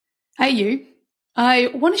Hey you,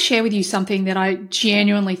 I want to share with you something that I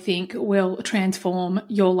genuinely think will transform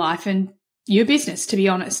your life and your business, to be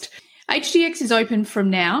honest. HDX is open from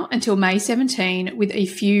now until May 17 with a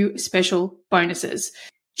few special bonuses.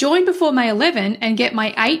 Join before May 11 and get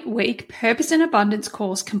my 8-week Purpose and Abundance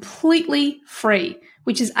course completely free,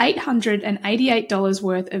 which is $888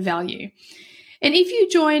 worth of value. And if you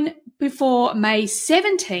join before May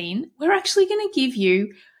 17, we're actually going to give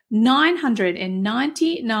you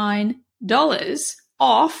 $999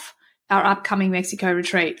 off our upcoming Mexico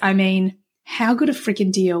retreat. I mean, how good a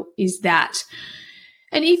freaking deal is that?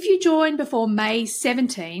 And if you join before May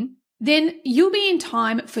 17, then you'll be in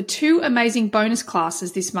time for 2 amazing bonus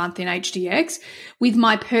classes this month in HDX with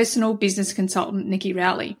my personal business consultant, Nikki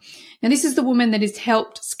Rowley. Now, this is the woman that has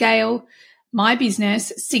helped scale my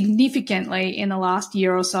business significantly in the last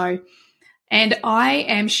year or so. And I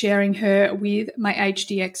am sharing her with my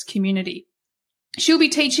HDX community. She'll be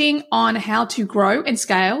teaching on how to grow and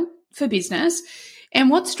scale for business and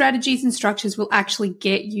what strategies and structures will actually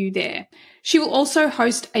get you there. She will also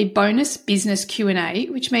host a bonus business Q&A,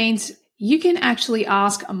 which means you can actually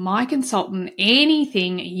ask my consultant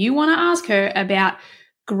anything you want to ask her about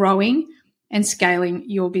growing and scaling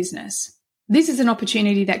your business. This is an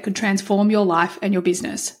opportunity that could transform your life and your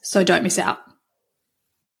business, so don't miss out.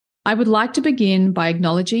 I would like to begin by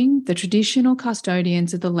acknowledging the traditional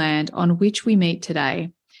custodians of the land on which we meet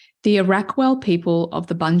today, the Arakwal people of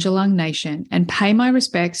the Bundjalung Nation, and pay my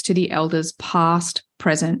respects to the elders past,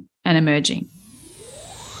 present, and emerging.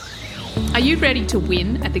 Are you ready to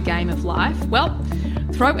win at the game of life? Well,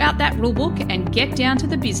 throw out that rulebook and get down to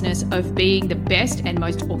the business of being the best and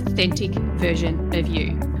most authentic version of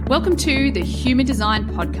you. Welcome to the Human Design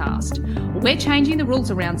Podcast. We're changing the rules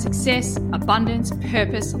around success, abundance,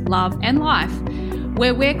 purpose, love, and life,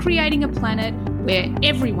 where we're creating a planet where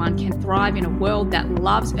everyone can thrive in a world that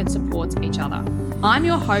loves and supports each other. I'm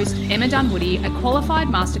your host, Emma Dunwoody, a qualified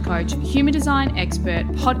master coach, human design expert,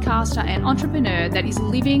 podcaster, and entrepreneur that is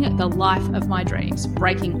living the life of my dreams,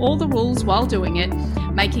 breaking all the rules while doing it,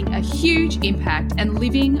 making a huge impact, and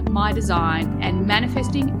living my design and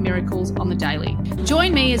manifesting miracles on the daily.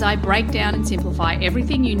 Join me as I break down and simplify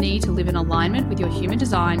everything you need to live in alignment with your human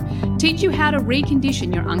design, teach you how to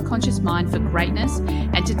recondition your unconscious mind for greatness,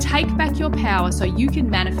 and to take back your power so you can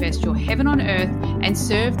manifest your heaven on earth and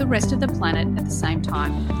serve the rest of the planet at the same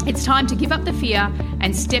time. It's time to give up the fear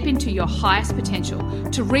and step into your highest potential,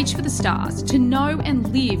 to reach for the stars, to know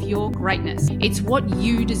and live your greatness. It's what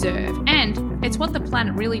you deserve, and it's what the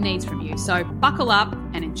planet really needs from you. So buckle up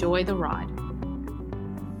and enjoy the ride.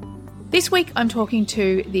 This week, I'm talking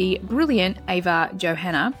to the brilliant Ava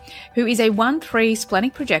Johanna, who is a 1-3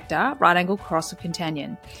 splenic projector, right angle cross of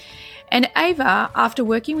Contanyan. And Ava, after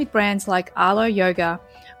working with brands like Arlo Yoga,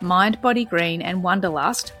 Mind Body Green, and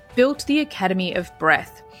Wonderlust, built the Academy of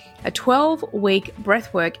Breath, a 12-week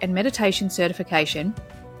breathwork and meditation certification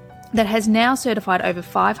that has now certified over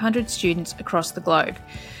 500 students across the globe.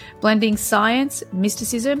 Blending science,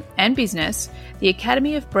 mysticism, and business, the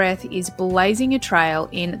Academy of Breath is blazing a trail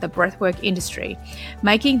in the breathwork industry,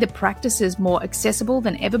 making the practices more accessible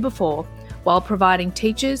than ever before, while providing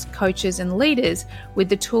teachers, coaches, and leaders with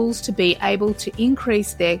the tools to be able to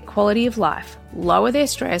increase their quality of life, lower their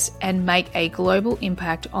stress, and make a global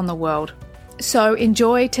impact on the world. So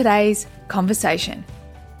enjoy today's conversation.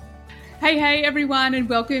 Hey everyone, and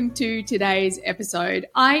welcome to today's episode.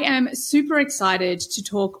 I am super excited to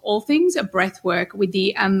talk all things breathwork with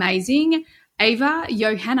the amazing Ava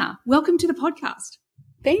Johanna. Welcome to the podcast.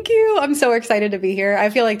 Thank you. I'm so excited to be here. I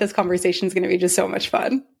feel like this conversation is going to be just so much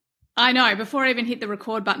fun. I know. Before I even hit the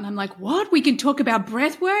record button, I'm like, what? We can talk about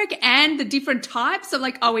breathwork and the different types. I'm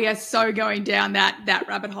like, oh, we are so going down that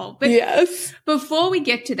rabbit hole. But yes. Before we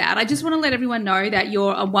get to that, I just want to let everyone know that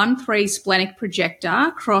you're a 1-3 splenic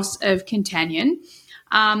projector, cross of Contanyan.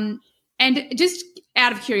 And just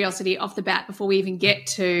out of curiosity off the bat, before we even get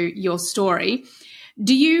to your story,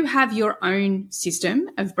 do you have your own system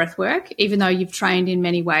of breathwork, even though you've trained in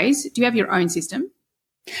many ways? Do you have your own system?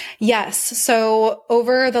 Yes. So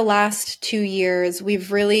over the last 2 years,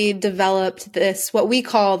 we've really developed this, what we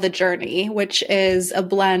call the journey, which is a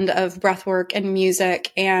blend of breathwork and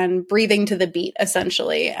music and breathing to the beat,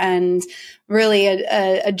 essentially. And really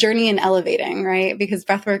a journey in elevating, right? Because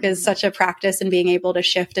breathwork is such a practice in being able to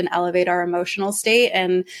shift and elevate our emotional state,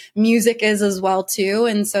 and music is as well too.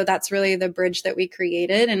 And so that's really the bridge that we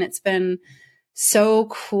created. And it's been so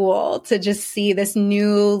cool to just see this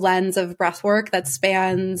new lens of breathwork that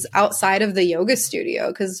spans outside of the yoga studio.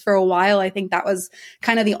 Because for a while, I think that was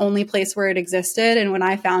kind of the only place where it existed. And when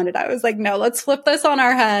I found it, I was like, no, let's flip this on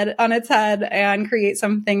its head and create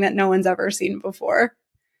something that no one's ever seen before.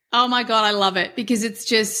 Oh my God, I love it because it's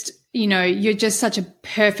just, you're just such a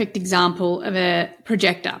perfect example of a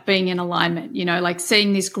projector being in alignment, like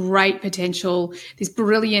seeing this great potential, this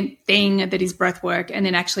brilliant thing that is breath work, and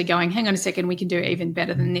then actually going, hang on a second, we can do even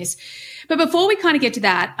better than this. But before we kind of get to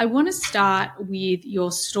that, I want to start with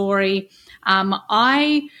your story.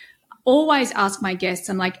 I always ask my guests,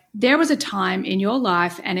 I'm like, there was a time in your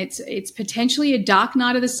life, and it's potentially a dark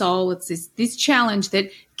night of the soul. It's this challenge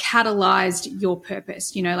that catalyzed your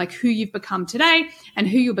purpose, like who you've become today and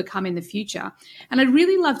who you'll become in the future. And I'd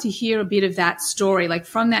really love to hear a bit of that story, like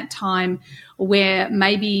from that time where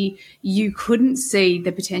maybe you couldn't see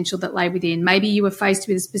the potential that lay within. Maybe you were faced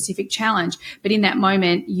with a specific challenge, but in that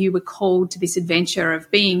moment you were called to this adventure of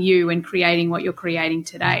being you and creating what you're creating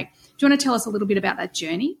today. Do you want to tell us a little bit about that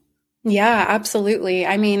journey? Yeah, absolutely.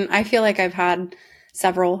 I mean, I feel like I've had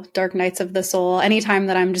several dark nights of the soul. Anytime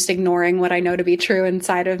that I'm just ignoring what I know to be true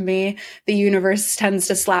inside of me, the universe tends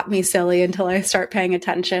to slap me silly until I start paying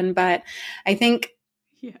attention. But I think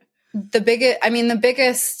the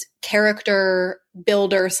biggest character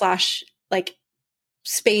builder / like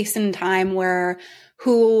space and time where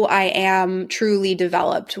who I am truly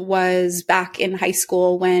developed was back in high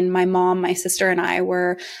school when my mom, my sister, and I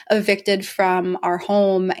were evicted from our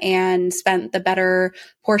home and spent the better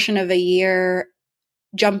portion of a year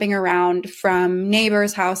jumping around from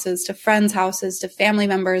neighbors' houses to friends' houses to family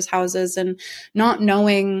members' houses and not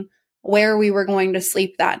knowing where we were going to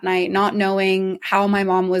sleep that night, not knowing how my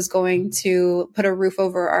mom was going to put a roof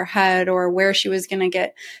over our head or where she was going to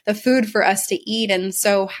get the food for us to eat. And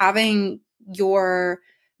so having your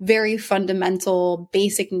very fundamental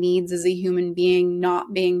basic needs as a human being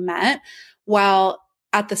not being met, while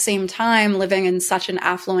at the same time living in such an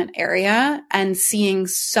affluent area and seeing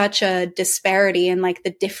such a disparity and like the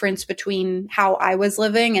difference between how I was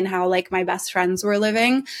living and how like my best friends were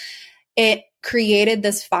living, it created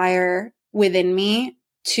this fire within me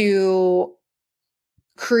to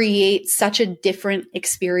create such a different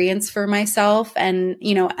experience for myself. And,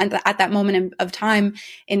 at that moment of time,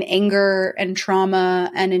 in anger and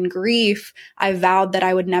trauma and in grief, I vowed that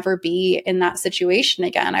I would never be in that situation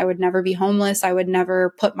again. I would never be homeless. I would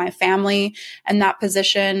never put my family in that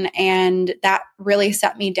position. And that really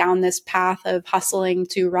set me down this path of hustling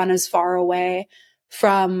to run as far away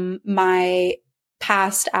from my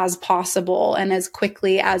past as possible and as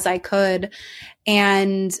quickly as I could.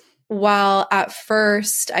 And while at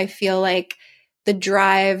first I feel like the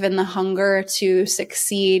drive and the hunger to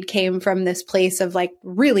succeed came from this place of like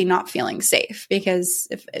really not feeling safe, because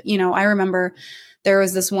I remember there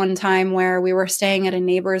was this one time where we were staying at a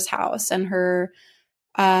neighbor's house and her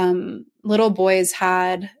little boys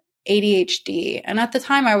had ADHD. And at the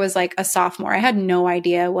time I was like a sophomore. I had no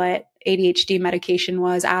idea what ADHD medication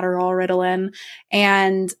was, Adderall, Ritalin,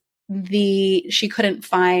 and she couldn't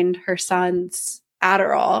find her son's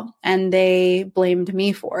Adderall and they blamed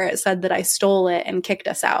me for it, said that I stole it and kicked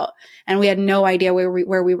us out. And we had no idea where we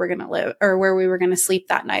were going to live or where we were going to sleep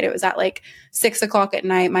that night. It was at like 6:00 at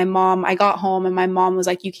night. I got home and my mom was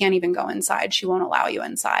like, you can't even go inside. She won't allow you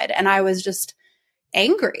inside. And I was just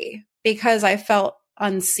angry because I felt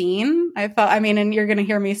unseen. And you're going to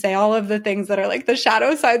hear me say all of the things that are like the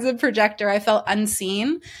shadow sides of projector. I felt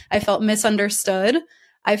unseen. I felt misunderstood.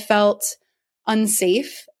 I felt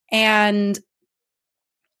unsafe. And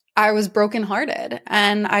I was brokenhearted,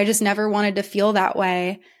 and I just never wanted to feel that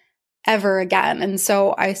way ever again. And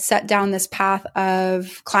so I set down this path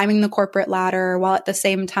of climbing the corporate ladder while at the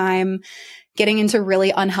same time getting into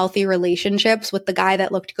really unhealthy relationships with the guy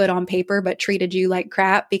that looked good on paper but treated you like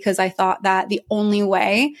crap, because I thought that the only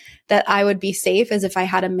way that I would be safe is if I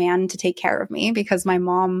had a man to take care of me, because my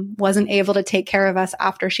mom wasn't able to take care of us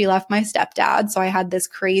after she left my stepdad. So I had this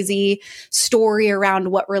crazy story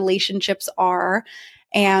around what relationships are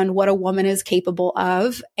and what a woman is capable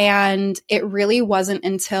of. And it really wasn't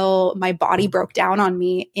until my body broke down on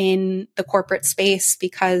me in the corporate space,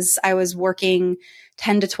 because I was working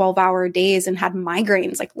 10 to 12-hour days and had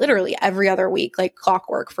migraines like literally every other week, like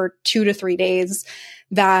clockwork for 2 to 3 days,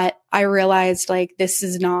 that I realized like this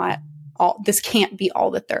can't be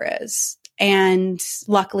all that there is. And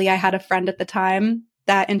luckily I had a friend at the time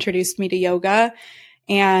that introduced me to yoga,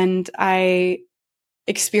 and I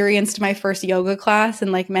experienced my first yoga class,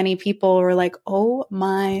 and like many people were like, oh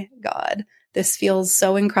my God, this feels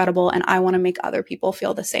so incredible. And I want to make other people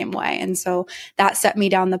feel the same way. And so that set me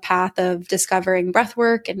down the path of discovering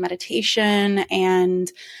breathwork and meditation.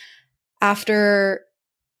 And after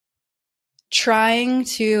trying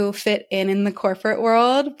to fit in the corporate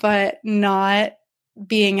world, but not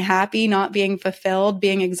being happy, not being fulfilled,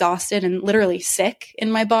 being exhausted and literally sick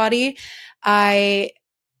in my body, I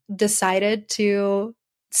decided to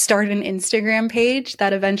start an Instagram page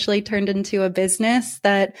that eventually turned into a business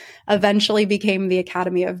that eventually became the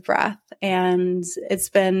Academy of Breath. And it's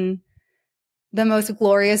been the most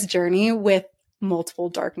glorious journey with multiple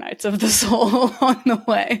dark nights of the soul on the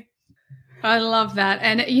way. I love that.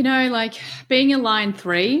 And, you know, like being a line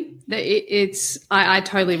 3, I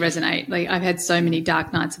totally resonate. Like I've had so many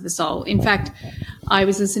dark nights of the soul. In fact, I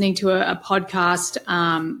was listening to a podcast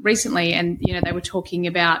recently, and, you know, they were talking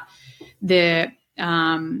about the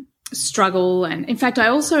struggle. And in fact, I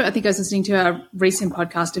think I was listening to a recent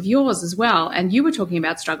podcast of yours as well, and you were talking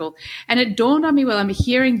about struggle. And it dawned on me while I'm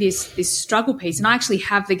hearing this struggle piece, and I actually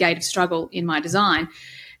have the gate of struggle in my design,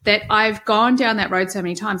 that I've gone down that road so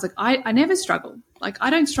many times. Like I never struggle. Like I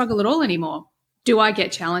don't struggle at all anymore. Do I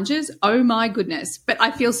get challenges? Oh my goodness. But I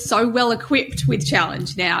feel so well equipped with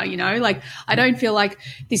challenge now, you know, like I don't feel like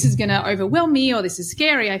this is going to overwhelm me or this is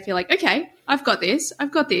scary. I feel like, okay, I've got this.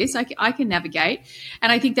 I can navigate.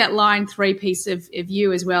 And I think that line 3 piece of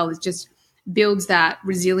you as well is just builds that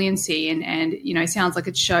resiliency and, you know, sounds like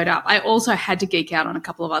it showed up. I also had to geek out on a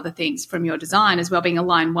couple of other things from your design as well, being a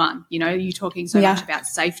line 1, you know, you're talking so much about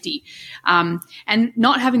safety, and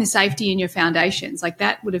not having the safety in your foundations. Like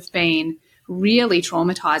that would have been really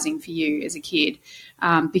traumatizing for you as a kid,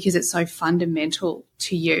 because it's so fundamental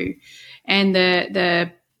to you. And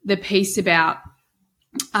the piece about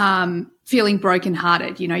feeling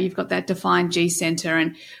brokenhearted, you know, you've got that defined G center,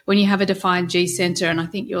 and when you have a defined G center, and I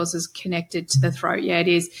think yours is connected to the throat, yeah, it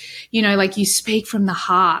is, you know, like you speak from the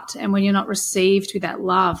heart, and when you're not received with that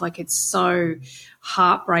love, like it's so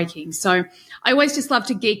heartbreaking. So I always just love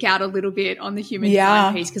to geek out a little bit on the human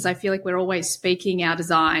design piece, because I feel like we're always speaking our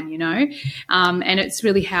design, you know, and it's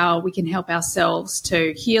really how we can help ourselves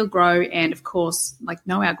to heal, grow, and of course, like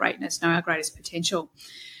know our greatness, know our greatest potential.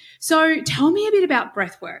 So tell me a bit about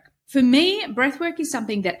breathwork. For me, breathwork is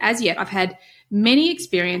something that as yet I've had many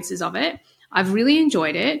experiences of it. I've really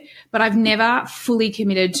enjoyed it, but I've never fully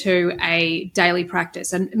committed to a daily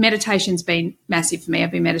practice. And meditation's been massive for me.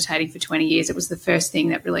 I've been meditating for 20 years. It was the first thing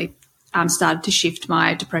that really started to shift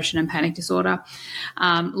my depression and panic disorder.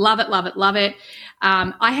 Love it, love it, love it.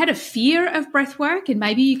 I had a fear of breath work, and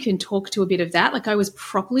maybe you can talk to a bit of that. Like I was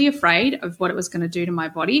properly afraid of what it was going to do to my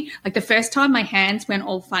body. Like the first time my hands went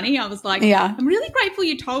all funny, I was like, I'm really grateful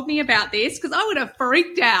you told me about this, because I would have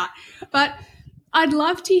freaked out. But I'd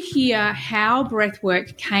love to hear how breath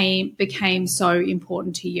work became so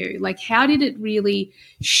important to you. Like how did it really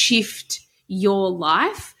shift your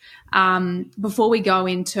life, before we go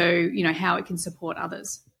into, you know, how it can support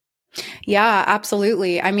others? Yeah,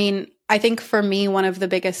 absolutely. I mean, I think for me, one of the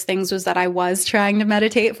biggest things was that I was trying to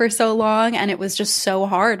meditate for so long, and it was just so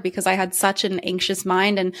hard because I had such an anxious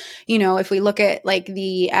mind. And, you know, if we look at like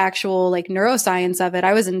the actual like neuroscience of it,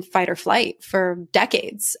 I was in fight or flight for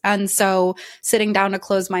decades. And so sitting down to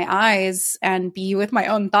close my eyes and be with my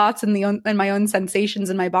own thoughts and my own sensations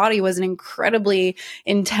in my body was an incredibly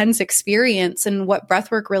intense experience. And what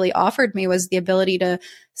breathwork really offered me was the ability to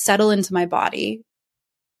settle into my body,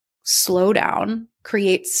 slow down,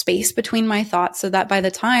 create space between my thoughts, so that by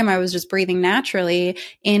the time I was just breathing naturally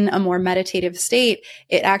in a more meditative state,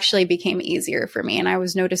 it actually became easier for me. And I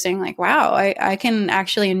was noticing like, wow, I can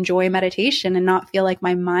actually enjoy meditation and not feel like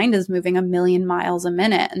my mind is moving a million miles a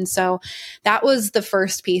minute. And so that was the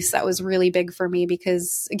first piece that was really big for me,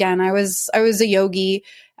 because again, I was a yogi.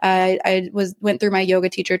 I went through my yoga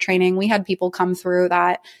teacher training. We had people come through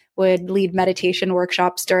that would lead meditation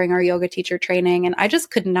workshops during our yoga teacher training, and I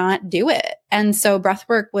just could not do it. And so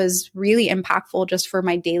breathwork was really impactful just for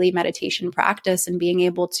my daily meditation practice and being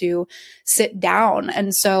able to sit down.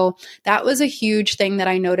 And so that was a huge thing that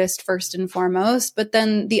I noticed first and foremost. But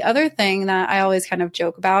then the other thing that I always kind of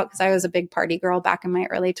joke about, because I was a big party girl back in my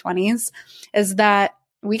early 20s, is that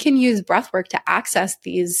we can use breathwork to access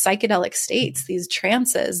these psychedelic states, these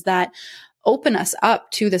trances that open us up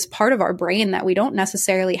to this part of our brain that we don't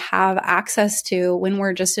necessarily have access to when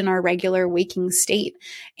we're just in our regular waking state.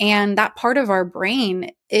 And that part of our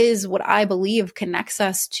brain is what I believe connects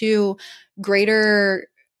us to greater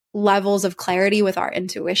levels of clarity with our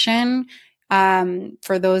intuition.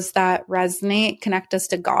 For those that resonate, connect us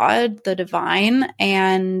to God, the divine,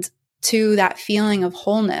 and to that feeling of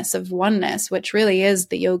wholeness, of oneness, which really is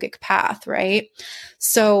the yogic path, right?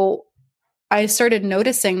 So I started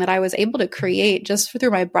noticing that I was able to create, just through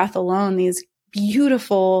my breath alone, these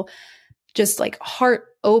beautiful, just like heart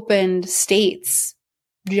opened states,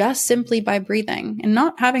 just simply by breathing and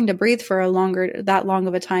not having to breathe for that long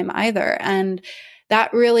of a time either. And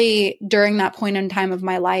that really, during that point in time of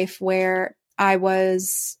my life where I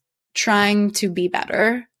was trying to be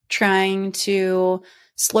better, trying to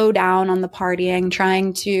slow down on the partying,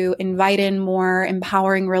 trying to invite in more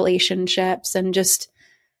empowering relationships and just,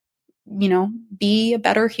 be a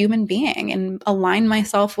better human being and align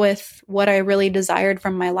myself with what I really desired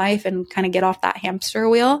from my life and kind of get off that hamster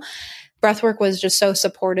wheel. Breathwork was just so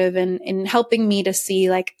supportive in helping me to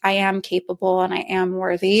see like I am capable and I am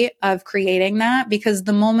worthy of creating that, because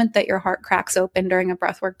the moment that your heart cracks open during a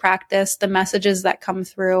breathwork practice, the messages that come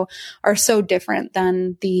through are so different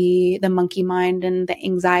than the monkey mind and the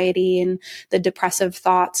anxiety and the depressive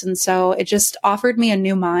thoughts. And so it just offered me a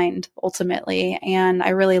new mind ultimately. And I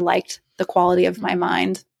really liked the quality of my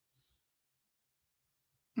mind.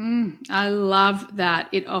 I love that.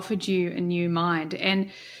 It offered you a new mind.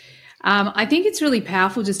 And I think it's really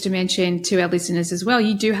powerful just to mention to our listeners as well,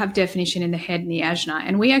 you do have definition in the head and the ajna.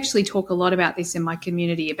 And we actually talk a lot about this in my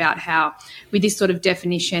community, about how with this sort of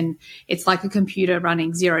definition, it's like a computer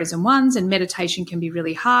running zeros and ones, and meditation can be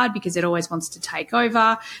really hard because it always wants to take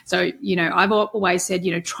over. So, I've always said,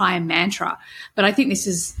 try a mantra, but I think this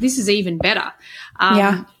is even better.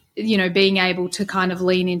 Being able to kind of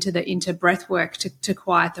lean into breath work to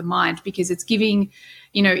quiet the mind, because it's giving,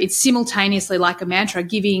 it's simultaneously like a mantra,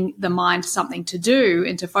 giving the mind something to do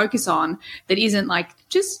and to focus on that isn't like,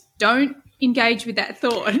 just don't engage with that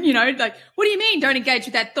thought. Like, what do you mean don't engage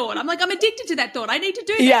with that thought? I'm like, I'm addicted to that thought. I need to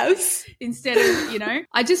do that. Yes. Instead of,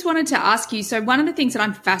 I just wanted to ask you, so one of the things that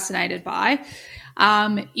I'm fascinated by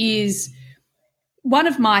is, one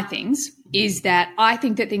of my things is that I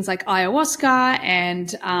think that things like ayahuasca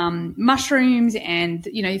and mushrooms and,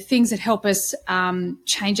 things that help us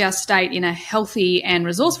change our state in a healthy and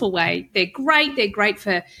resourceful way, they're great. They're great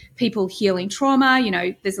for people healing trauma.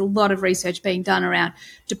 There's a lot of research being done around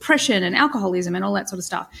depression and alcoholism and all that sort of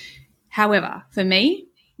stuff. However, for me,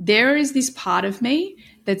 there is this part of me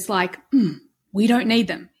that's like, we don't need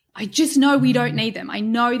them. I just know we don't need them. I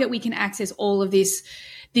know that we can access all of this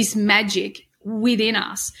magic within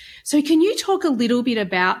us. So can you talk a little bit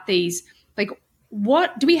about these? Like,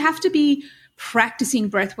 what do we have to be practicing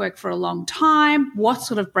breath work for a long time? What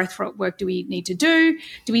sort of breath work do we need to do?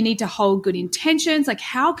 Do we need to hold good intentions? Like,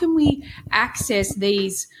 how can we access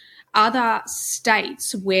these other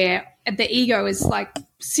states where the ego is like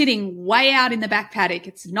sitting way out in the back paddock?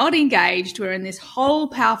 It's not engaged. We're in this whole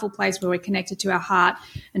powerful place where we're connected to our heart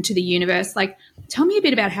and to the universe. Like, tell me a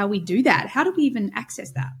bit about how we do that. How do we even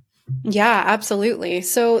access that? Yeah, absolutely.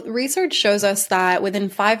 So research shows us that within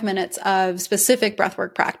 5 minutes of specific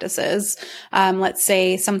breathwork practices, let's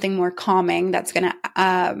say something more calming that's going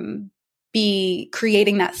to be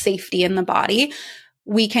creating that safety in the body,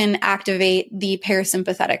 we can activate the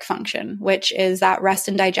parasympathetic function, which is that rest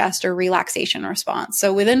and digest or relaxation response.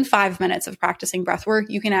 So within 5 minutes of practicing breath work,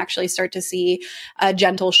 you can actually start to see a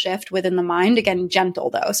gentle shift within the mind. Again, gentle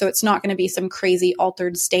though. So it's not going to be some crazy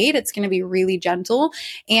altered state. It's going to be really gentle.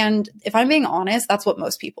 And if I'm being honest, that's what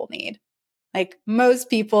most people need. Like, most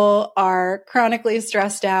people are chronically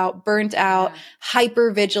stressed out, burnt out,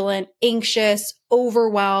 hyper vigilant, anxious,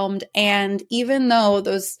 overwhelmed. And even though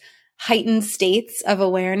those heightened states of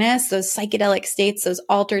awareness, those psychedelic states, those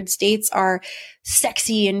altered states are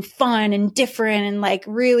sexy and fun and different, and like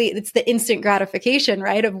really it's the instant gratification,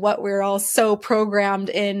 right, of what we're all so programmed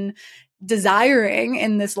in desiring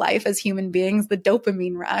in this life as human beings, the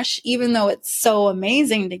dopamine rush. Even though it's so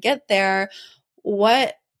amazing to get there,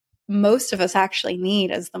 what most of us actually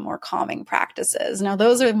need is the more calming practices. Now,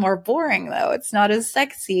 those are more boring though. It's not as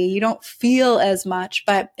sexy. You don't feel as much,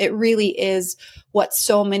 but it really is what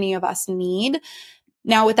so many of us need.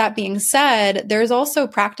 Now, with that being said, there's also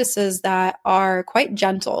practices that are quite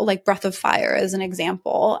gentle, like breath of fire as an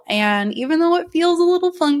example. And even though it feels a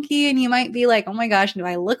little funky and you might be like, oh my gosh, do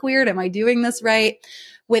I look weird? Am I doing this right?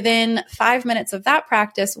 Within 5 minutes of that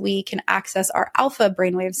practice, we can access our alpha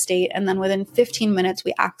brainwave state. And then within 15 minutes,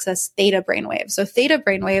 we access theta brainwaves. So theta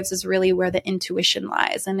brainwaves is really where the intuition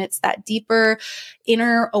lies. And it's that deeper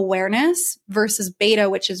inner awareness versus beta,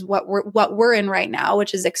 which is what we're in right now,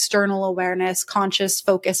 which is external awareness, conscious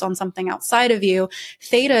focus on something outside of you.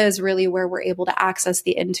 Theta is really where we're able to access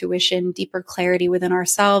the intuition, deeper clarity within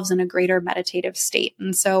ourselves in a greater meditative state.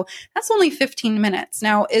 And so that's only 15 minutes.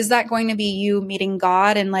 Now, is that going to be you meeting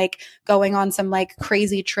God and like going on some like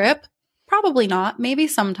crazy trip? Probably not. Maybe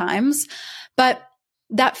sometimes. But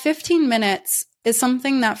that 15 minutes is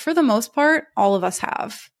something that for the most part, all of us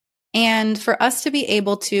have. And for us to be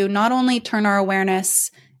able to not only turn our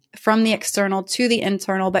awareness from the external to the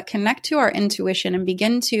internal, but connect to our intuition and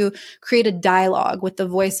begin to create a dialogue with the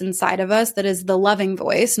voice inside of us that is the loving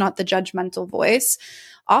voice, not the judgmental voice,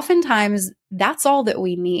 oftentimes that's all that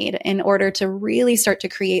we need in order to really start to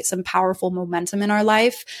create some powerful momentum in our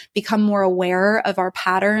life, become more aware of our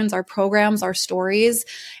patterns, our programs, our stories,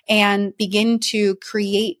 and begin to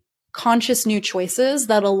create conscious new choices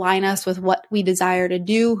that align us with what we desire to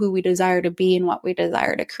do, who we desire to be, and what we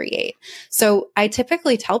desire to create. So I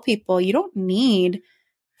typically tell people you don't need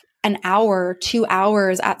an hour, 2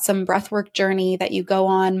 hours at some breathwork journey that you go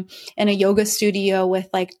on in a yoga studio with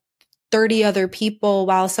like 30 other people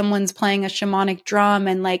while someone's playing a shamanic drum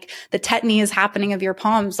and like the tetany is happening of your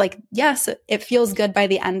palms. Like, yes, it feels good by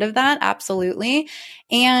the end of that. Absolutely.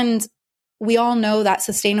 And we all know that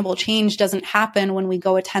sustainable change doesn't happen when we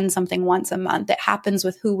go attend something once a month. It happens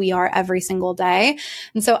with who we are every single day.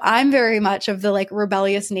 And so I'm very much of the like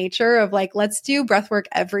rebellious nature of like, let's do breathwork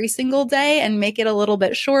every single day and make it a little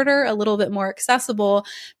bit shorter, a little bit more accessible,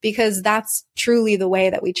 because that's truly the way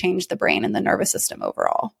that we change the brain and the nervous system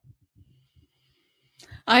overall.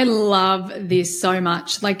 I love this so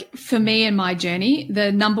much. Like for me and my journey,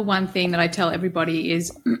 the number one thing that I tell everybody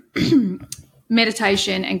is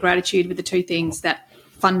meditation and gratitude were the two things that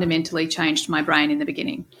fundamentally changed my brain in the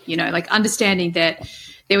beginning. You know, like understanding that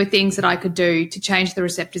there were things that I could do to change the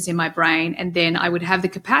receptors in my brain, and then I would have the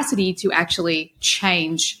capacity to actually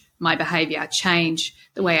change my behavior, change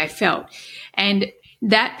the way I felt. And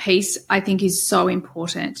that piece I think is so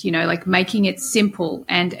important, you know, like making it simple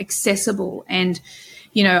and accessible. And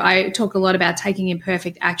you know, I talk a lot about taking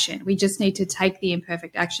imperfect action. We just need to take the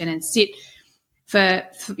imperfect action and sit for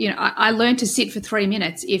you know, I learned to sit for 3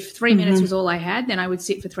 minutes. If 3 minutes was all I had, then I would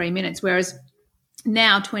sit for 3 minutes. Whereas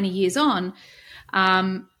now, 20 years on,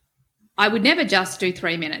 I would never just do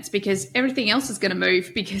 3 minutes because everything else is going to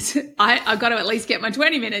move because I've got to at least get my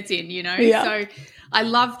 20 minutes in, you know. Yeah. So I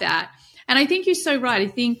love that. And I think you're so right. I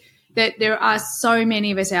think that there are so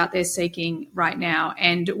many of us out there seeking right now,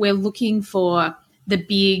 and we're looking for the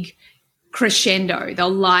big crescendo, the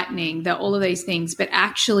lightning, all of these things, but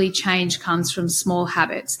actually change comes from small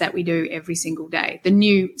habits that we do every single day, the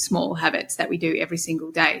new small habits that we do every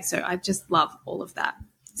single day. So I just love all of that.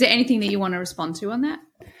 Is there anything that you want to respond to on that?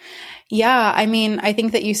 Yeah, I mean, I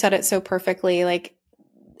think that you said it so perfectly. Like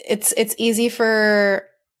it's easy for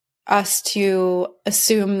us to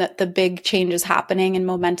assume that the big change is happening and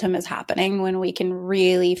momentum is happening when we can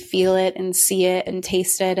really feel it and see it and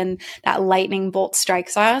taste it and that lightning bolt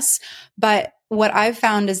strikes us. But what I've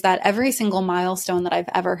found is that every single milestone that I've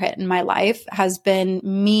ever hit in my life has been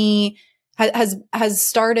has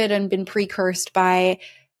started and been precursed by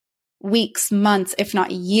weeks, months, if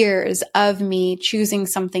not years of me choosing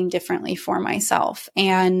something differently for myself.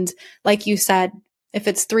 And like you said, if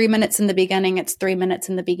it's 3 minutes in the beginning, it's 3 minutes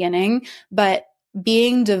in the beginning. But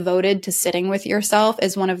being devoted to sitting with yourself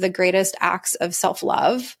is one of the greatest acts of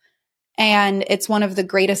self-love. And it's one of the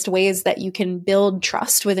greatest ways that you can build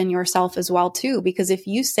trust within yourself as well, too. Because if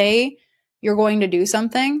you say you're going to do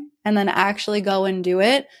something and then actually go and do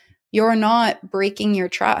it, you're not breaking your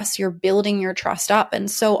trust. You're building your trust up. And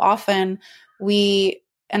so often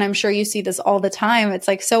and I'm sure you see this all the time, it's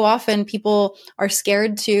like so often people are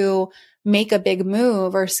scared to make a big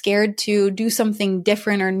move or scared to do something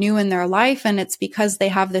different or new in their life. And it's because they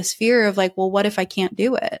have this fear of like, well, what if I can't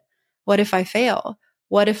do it? What if I fail?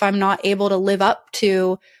 What if I'm not able to live up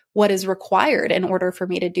to what is required in order for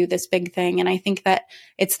me to do this big thing? And I think that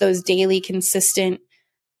it's those daily consistent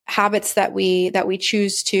habits that we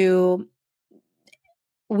choose to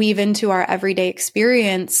weave into our everyday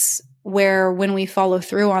experience, where when we follow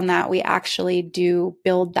through on that, we actually do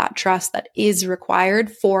build that trust that is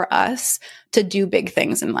required for us to do big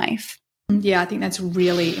things in life. Yeah, I think that's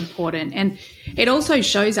really important. And it also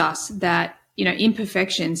shows us that, you know,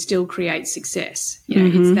 imperfection still creates success. You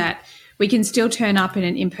know, it's that we can still turn up in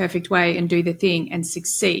an imperfect way and do the thing and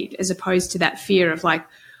succeed, as opposed to that fear of like,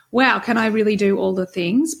 wow, can I really do all the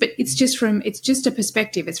things? But it's just a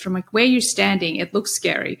perspective. It's from like where you're standing. It looks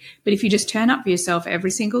scary. But if you just turn up for yourself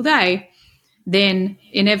every single day, then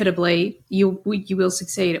inevitably you will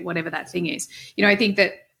succeed at whatever that thing is. You know, I think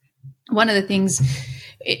that one of the things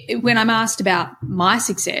when I'm asked about my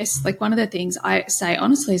success, like one of the things I say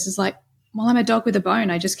honestly is like, well, I'm a dog with a bone.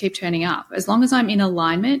 I just keep turning up. As long as I'm in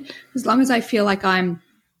alignment, as long as I feel like I'm,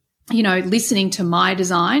 you know, listening to my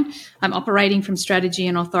design, I'm operating from strategy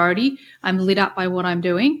and authority, I'm lit up by what I'm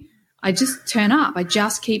doing, I just turn up. I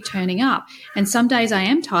just keep turning up. And some days I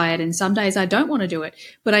am tired and some days I don't want to do it.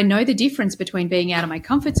 But I know the difference between being out of my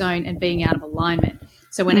comfort zone and being out of alignment.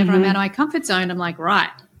 So whenever I'm out of my comfort zone, I'm like,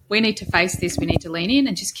 right, we need to face this. We need to lean in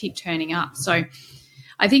and just keep turning up. So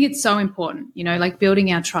I think it's so important, like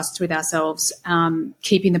building our trust with ourselves,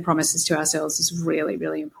 keeping the promises to ourselves is really,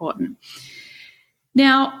 really important.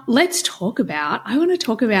 Now, I want to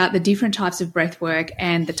talk about the different types of breath work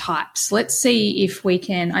and the types. Let's see if we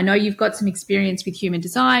can, I know you've got some experience with human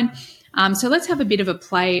design, so let's have a bit of a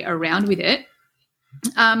play around with it.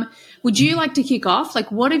 Would you like to kick off?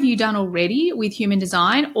 Like, what have you done already with human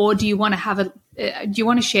design, or do you want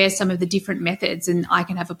to share some of the different methods, and I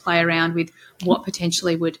can have a play around with what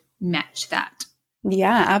potentially would match that?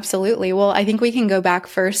 Yeah, absolutely. Well, I think we can go back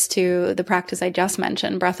first to the practice I just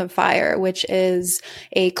mentioned, Breath of Fire, which is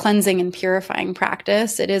a cleansing and purifying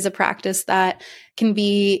practice. It is a practice that can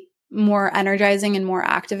be more energizing and more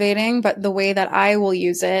activating, but the way that I will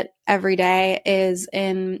use it every day is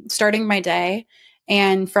in starting my day,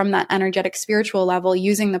 and from that energetic spiritual level,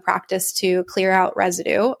 using the practice to clear out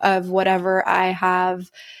residue of whatever I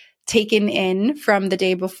have taken in from the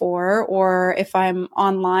day before, or if I'm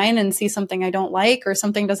online and see something I don't like or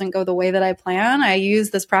something doesn't go the way that I plan, I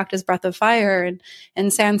use this practice, Breath of Fire, and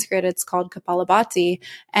in Sanskrit it's called Kapalabhati,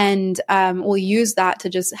 and we'll use that to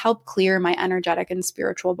just help clear my energetic and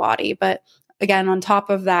spiritual body. But again, on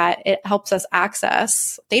top of that, it helps us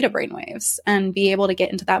access theta brainwaves and be able to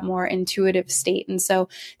get into that more intuitive state. And so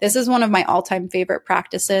this is one of my all-time favorite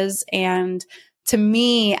practices, and to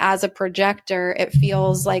me, as a projector, it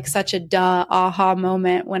feels like such a aha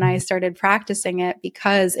moment when I started practicing it,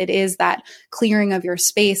 because it is that clearing of your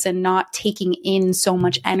space and not taking in so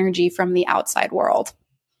much energy from the outside world.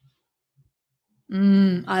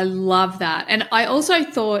 I love that. And I also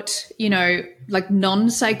thought, like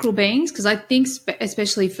non-sacral beings, because I think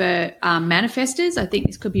especially for manifestors, I think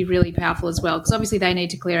this could be really powerful as well, because obviously they need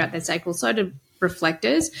to clear out their sacral, so do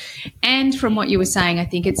reflectors. And from what you were saying, I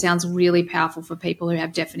think it sounds really powerful for people who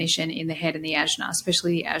have definition in the head and the ajna,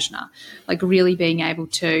 especially the ajna, like really being able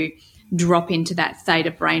to drop into that theta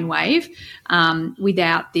brainwave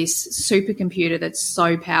without this supercomputer that's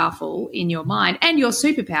so powerful in your mind, and your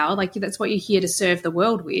superpower, like that's what you're here to serve the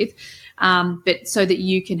world with, but so that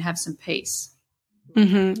you can have some peace.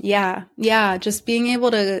 Mm-hmm. Yeah. Just being able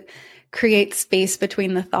to create space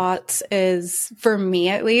between the thoughts is, for me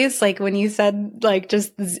at least, like when you said like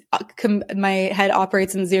just my head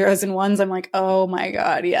operates in zeros and ones, I'm like, oh my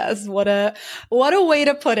God, yes. What a way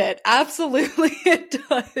to put it. Absolutely it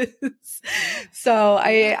does. So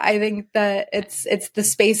I think that it's the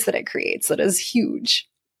space that it creates that is huge.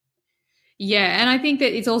 Yeah. And I think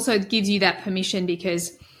that it also gives you that permission,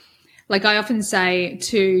 because like I often say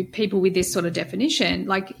to people with this sort of definition,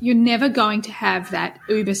 like you're never going to have that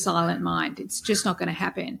uber silent mind. It's just not going to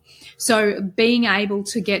happen. So being able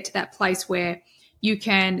to get to that place where you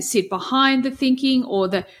can sit behind the thinking, or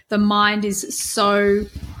the mind is so,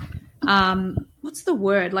 what's the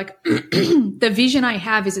word? Like the vision I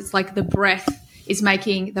have is it's like the breath is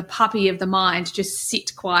making the puppy of the mind just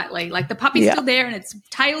sit quietly. Like the puppy's still there and its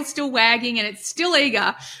tail's still wagging and it's still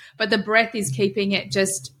eager, but the breath is keeping it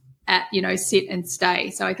just at, sit and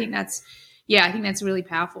stay. So I think that's really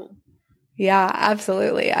powerful. Yeah,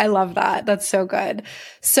 absolutely. I love that. That's so good.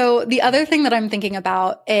 So the other thing that I'm thinking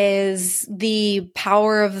about is the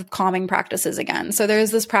power of calming practices again. So there's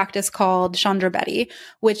this practice called Chandra Bedi,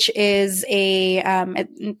 which is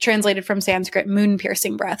translated from Sanskrit, moon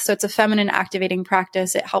piercing breath. So it's a feminine activating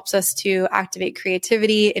practice. It helps us to activate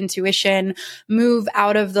creativity, intuition, move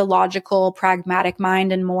out of the logical, pragmatic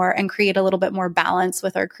mind and create a little bit more balance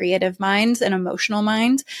with our creative mind and emotional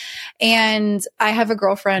mind. And I have a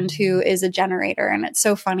girlfriend who is a generator, and it's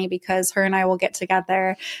so funny because her and I will get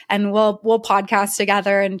together and we'll podcast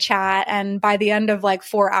together and chat, and by the end of like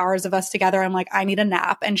 4 hours of us together, I'm like, I need a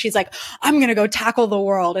nap, and she's like, I'm gonna go tackle the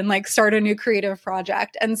world and like start a new creative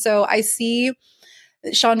project. And so I see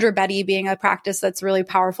Chandra Bedi being a practice that's really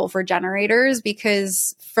powerful for generators,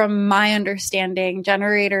 because from my understanding,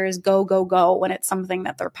 generators go when it's something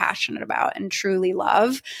that they're passionate about and truly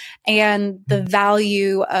love. And the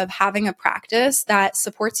value of having a practice that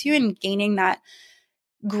supports you in gaining that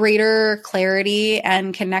greater clarity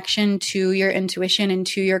and connection to your intuition and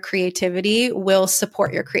to your creativity will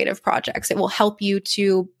support your creative projects. It will help you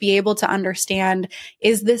to be able to understand,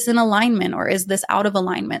 is this in alignment or is this out of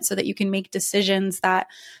alignment, so that you can make decisions that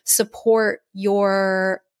support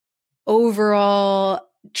your overall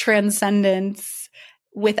transcendence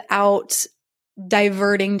without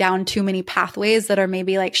diverting down too many pathways that are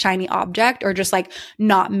maybe like shiny object or just like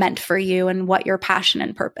not meant for you and what your passion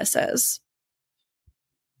and purpose is.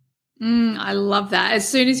 I love that. As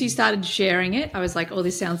soon as you started sharing it, I was like, oh,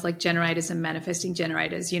 this sounds like generators and manifesting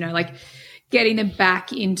generators, like getting them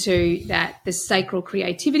back into the sacral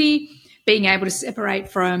creativity, being able to separate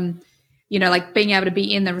from like being able to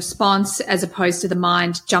be in the response as opposed to the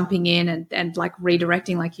mind jumping in and like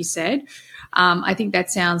redirecting, like you said. I think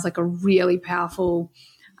that sounds like a really powerful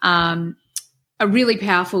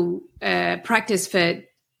practice for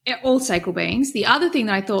all sacral beings. The other thing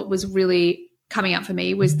that I thought was really coming up for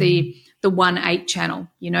me was the 1-8 channel,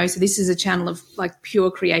 so this is a channel of like pure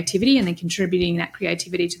creativity and then contributing that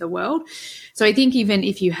creativity to the world. So I think even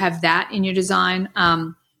if you have that in your design,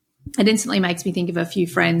 it instantly makes me think of a few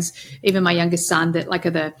friends, even my youngest son, that like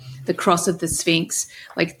are the cross of the Sphinx.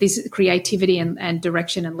 Like this creativity and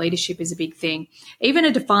direction and leadership is a big thing. Even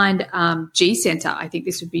a defined G center, I think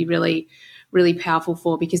this would be really, really powerful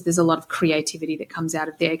for, because there's a lot of creativity that comes out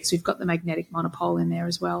of there because we've got the magnetic monopole in there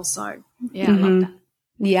as well. So yeah, I love that.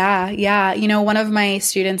 Yeah. One of my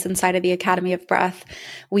students inside of the Academy of Breath,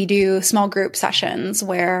 we do small group sessions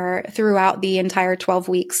where throughout the entire 12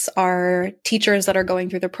 weeks, our teachers that are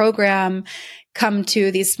going through the program come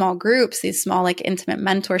to these small groups, these small like intimate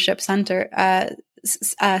mentorship center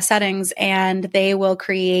settings, and they will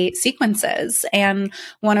create sequences. And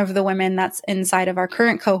one of the women that's inside of our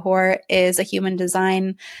current cohort is a human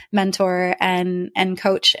design mentor and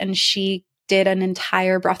coach, and she did an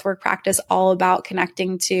entire breathwork practice all about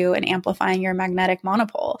connecting to and amplifying your magnetic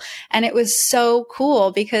monopole. And it was so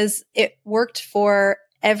cool because it worked for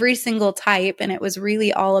every single type. And it was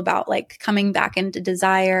really all about like coming back into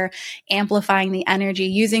desire, amplifying the energy,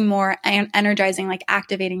 using more energizing, like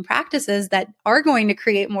activating practices that are going to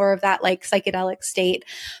create more of that like psychedelic state,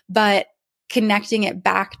 but connecting it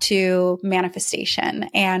back to manifestation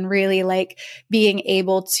and really like being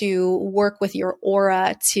able to work with your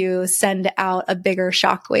aura to send out a bigger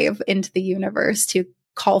shockwave into the universe to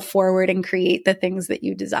call forward and create the things that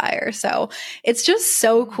you desire. So it's just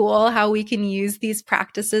so cool how we can use these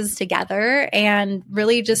practices together. And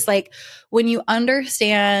really just like when you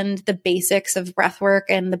understand the basics of breathwork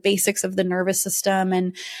and the basics of the nervous system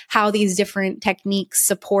and how these different techniques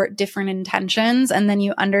support different intentions, and then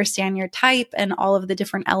you understand your type and all of the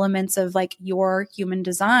different elements of like your human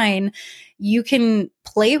design, you can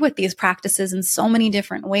play with these practices in so many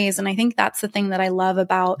different ways. And I think that's the thing that I love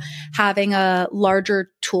about having a larger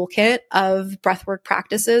toolkit of breathwork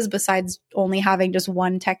practices besides only having just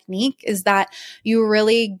one technique, is that you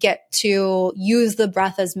really get to use the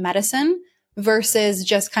breath as medicine versus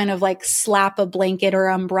just kind of like slap a blanket or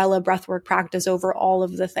umbrella breathwork practice over all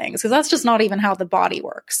of the things, because that's just not even how the body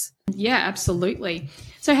works. Yeah, absolutely.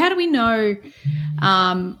 So how do we know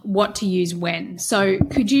what to use when? So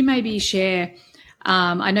could you maybe share,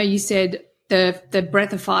 I know you said the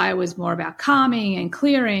breath of fire was more about calming and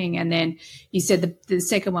clearing, and then you said the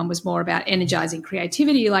second one was more about energizing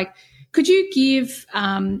creativity. Like, could you give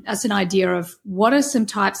us an idea of what are some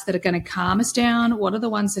types that are going to calm us down? What are the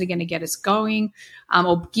ones that are going to get us going,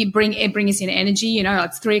 or bring us in energy?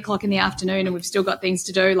 It's 3:00 in the afternoon and we've still got things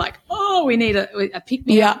to do. Like, oh, we need a pick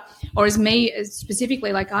me up. Or as me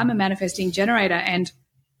specifically, like I'm a manifesting generator, and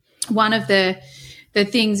one of the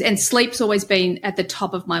things, and sleep's always been at the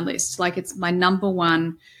top of my list. Like it's my number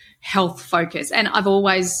one health focus, and I've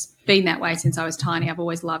always been that way since I was tiny. I've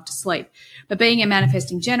always loved to sleep. But being a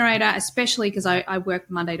manifesting generator, especially because I work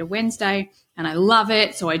Monday to Wednesday and I love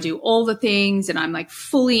it, so I do all the things and I'm like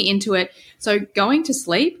fully into it. So going to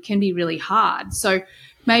sleep can be really hard. So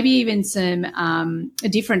maybe even some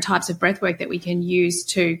different types of breath work that we can use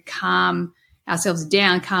to calm ourselves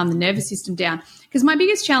down, calm the nervous system down. Because my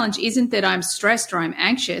biggest challenge isn't that I'm stressed or I'm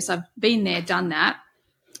anxious. I've been there, done that,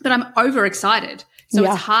 but I'm overexcited. So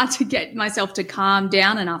it's hard to get myself to calm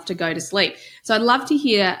down enough to go to sleep. So I'd love to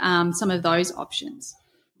hear some of those options.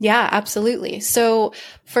 Yeah, absolutely. So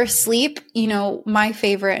for sleep, my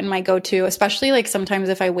favorite and my go-to, especially like sometimes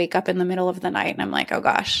if I wake up in the middle of the night and I'm like, oh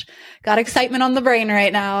gosh, got excitement on the brain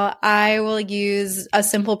right now, I will use a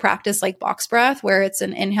simple practice like box breath, where it's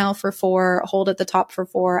an inhale for 4, hold at the top for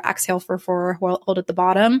 4, exhale for 4, hold at the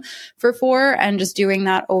bottom for 4, and just doing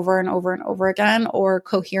that over and over and over again. Or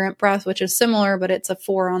coherent breath, which is similar, but it's a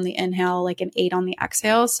 4 on the inhale, like an 8 on the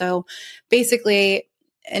exhale. So basically,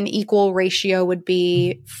 an equal ratio would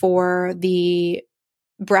be for the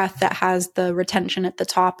breath that has the retention at the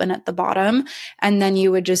top and at the bottom. And then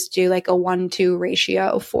you would just do like a 1-2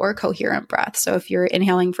 ratio for coherent breath. So if you're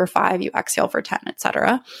inhaling for 5, you exhale for 10,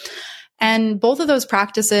 etc. And both of those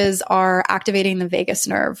practices are activating the vagus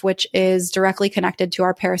nerve, which is directly connected to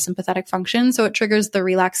our parasympathetic function. So it triggers the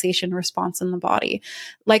relaxation response in the body.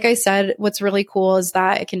 Like I said, what's really cool is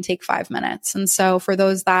that it can take 5 minutes. And so for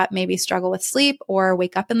those that maybe struggle with sleep or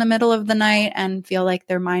wake up in the middle of the night and feel like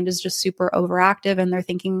their mind is just super overactive and they're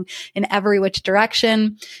thinking in every which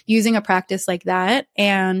direction, using a practice like that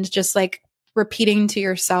and just like repeating to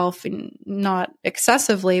yourself, and not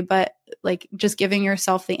excessively, but like just giving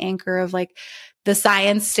yourself the anchor of like, the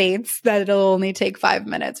science states that it'll only take 5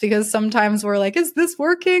 minutes, because sometimes we're like, is this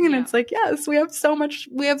working? And it's like, yes, we have so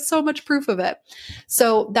much proof of it.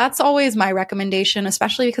 So that's always my recommendation,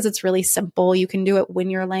 especially because it's really simple. You can do it when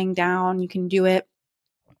you're laying down. You can do it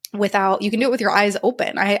with your eyes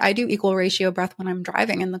open. I do equal ratio breath when I'm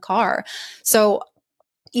driving in the car. So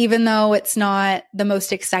even though it's not the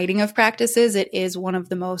most exciting of practices, it is one of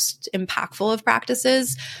the most impactful of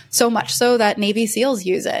practices, so much so that Navy SEALs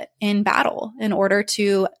use it in battle in order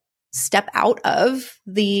to step out of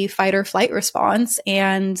the fight or flight response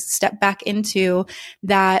and step back into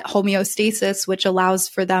that homeostasis, which allows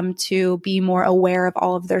for them to be more aware of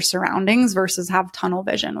all of their surroundings versus have tunnel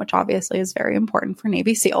vision, which obviously is very important for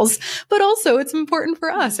Navy SEALs, but also it's important for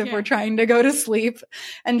us if we're trying to go to sleep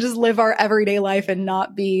and just live our everyday life and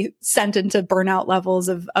not be sent into burnout levels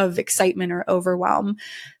of excitement or overwhelm.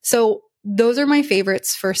 So those are my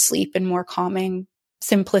favorites for sleep and more calming,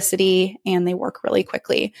 simplicity, and they work really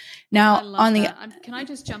quickly. Now, on the can I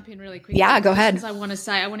just jump in really quickly? Yeah, go ahead. Because I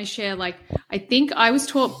want to share, like, I think I was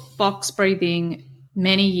taught box breathing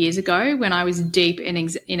many years ago when I was deep in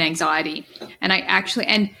anxiety, and I actually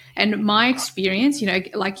and my experience, you know,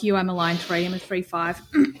 like you, I'm a line 3, I'm a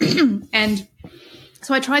 3-5, and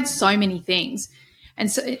so I tried so many things.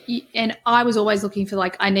 And I was always looking for,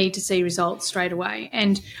 like, I need to see results straight away.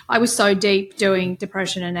 And I was so deep doing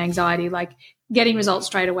depression and anxiety, like getting results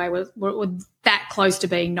straight away was that close to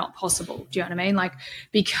being not possible. Do you know what I mean? Like,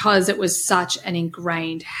 because it was such an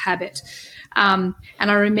ingrained habit. And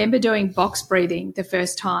I remember doing box breathing the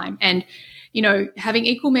first time and, you know, having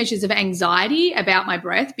equal measures of anxiety about my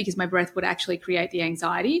breath, because my breath would actually create the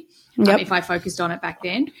anxiety if I focused on it back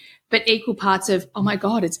then. But equal parts of, oh my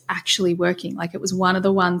God, it's actually working. Like, it was one of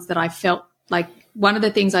the ones that I felt like one of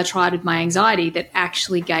the things I tried with my anxiety that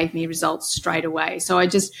actually gave me results straight away. So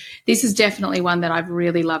this is definitely one that I've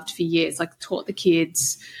really loved for years, like taught the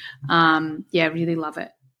kids. Really love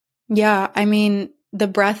it. Yeah. I mean, the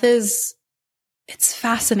breath it's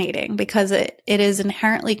fascinating because it is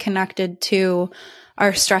inherently connected to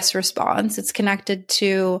our stress response. It's connected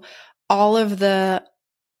to all of the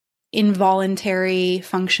involuntary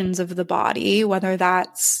functions of the body, whether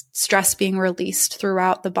that's stress being released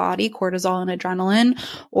throughout the body, cortisol and adrenaline,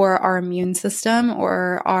 or our immune system,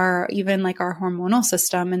 or our hormonal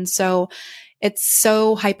system. And so it's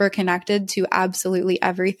so hyper connected to absolutely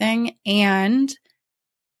everything. And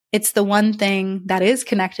it's the one thing that is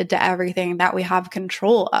connected to everything that we have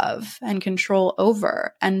control of and control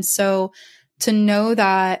over. And so to know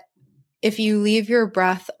that if you leave your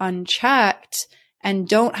breath unchecked and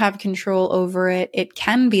don't have control over it, it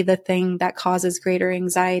can be the thing that causes greater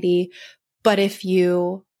anxiety. But if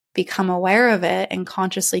you become aware of it and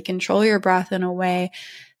consciously control your breath in a way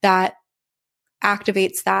that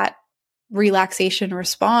activates that relaxation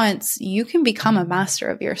response, you can become a master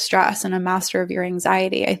of your stress and a master of your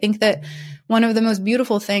anxiety. I think that one of the most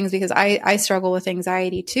beautiful things, because I struggle with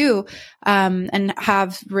anxiety too, and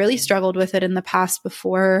have really struggled with it in the past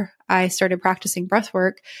before I started practicing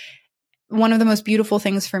breathwork. One of the most beautiful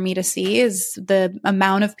things for me to see is the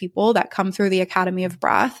amount of people that come through the Academy of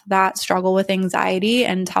Breath that struggle with anxiety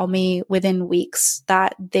and tell me within weeks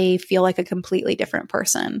that they feel like a completely different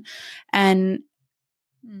person. And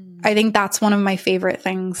I think that's one of my favorite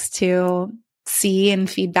things to see and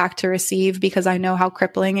feedback to receive, because I know how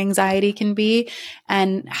crippling anxiety can be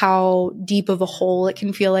and how deep of a hole it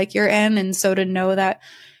can feel like you're in. And so to know that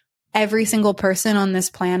every single person on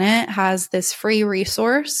this planet has this free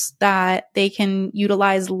resource that they can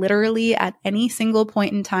utilize literally at any single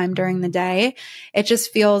point in time during the day, it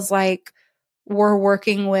just feels like we're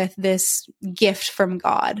working with this gift from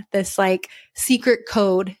God, this like secret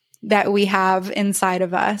code that we have inside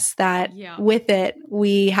of us that with it,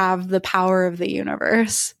 we have the power of the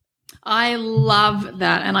universe. I love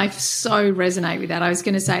that. And I so resonate with that. I was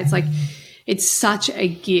going to say, it's such a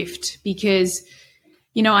gift because,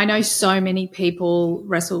 you know, I know so many people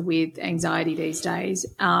wrestle with anxiety these days.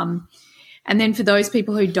 And then for those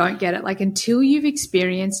people who don't get it, like until you've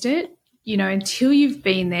experienced it, you know, until you've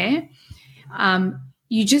been there,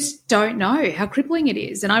 you just don't know how crippling it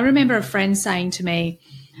is. And I remember a friend saying to me,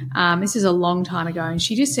 this is a long time ago, and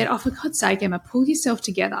she just said, oh, for God's sake, Emma, pull yourself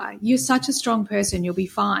together. You're such a strong person. You'll be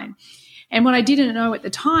fine. And what I didn't know at the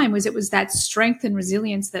time was it was that strength and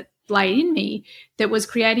resilience that lay in me that was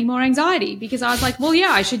creating more anxiety, because I was like, well,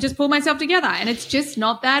 yeah, I should just pull myself together. And it's just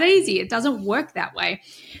not that easy. It doesn't work that way.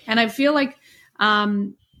 And I feel like,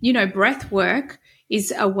 you know, breath work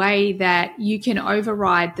is a way that you can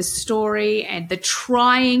override the story and the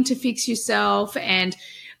trying to fix yourself and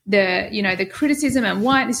the, you know, the criticism and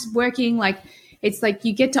why this is working. Like, it's like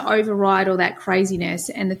you get to override all that craziness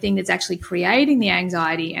and the thing that's actually creating the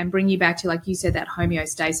anxiety and bring you back to, like you said, that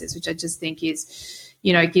homeostasis, which I just think is,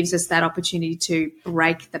 gives us that opportunity to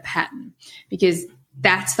break the pattern, because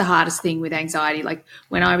that's the hardest thing with anxiety. Like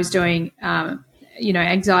when I was doing,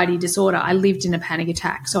 anxiety disorder, I lived in a panic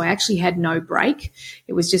attack. So I actually had no break.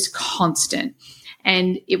 It was just constant.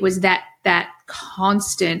 And it was that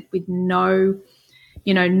constant with no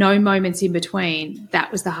moments in between.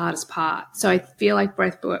 That was the hardest part. So I feel like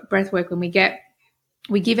breath work, when we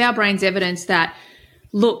give our brains evidence that,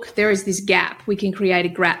 look, there is this gap. We can create a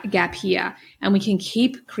gap here, and we can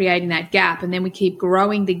keep creating that gap, and then we keep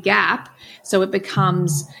growing the gap so it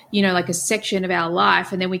becomes, like a section of our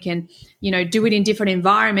life, and then we can, do it in different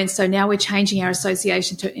environments. So now we're changing our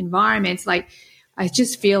association to environments. Like, I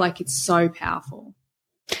just feel like it's so powerful.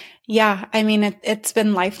 Yeah, I mean, it's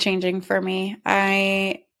been life-changing for me.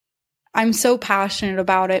 I'm so passionate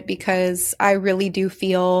about it because I really do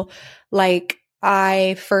feel like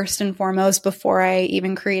I, first and foremost, before I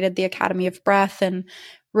even created the Academy of Breath, and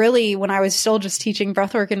really when I was still just teaching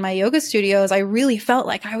breathwork in my yoga studios, I really felt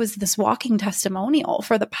like I was this walking testimonial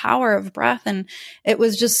for the power of breath. And it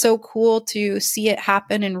was just so cool to see it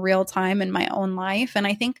happen in real time in my own life. And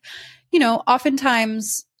I think,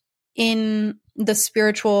 oftentimes in the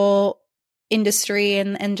spiritual industry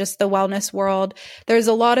and just the wellness world, there's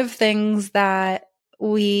a lot of things that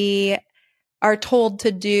we are told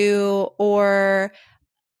to do or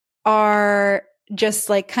are just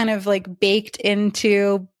like kind of like baked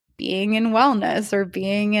into being in wellness or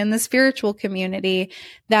being in the spiritual community,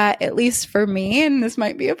 that at least for me, and this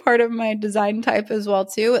might be a part of my design type as well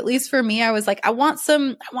too, at least for me, I was like, I want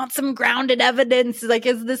some grounded evidence. Like,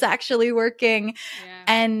 is this actually working? Yeah.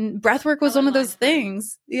 And breathwork was one of those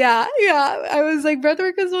things. Yeah. I was like,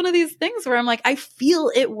 breathwork is one of these things where I'm like, I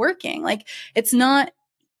feel it working. Like, it's not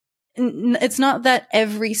that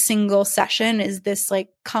every single session is this like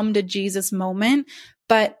come to Jesus moment,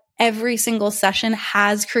 but every single session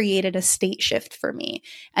has created a state shift for me.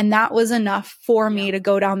 And that was enough for me to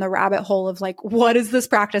go down the rabbit hole of like, what is this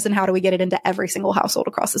practice and how do we get it into every single household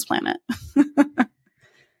across this planet?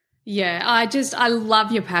 Yeah, I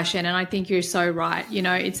love your passion, and I think you're so right.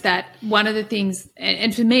 It's that one of the things,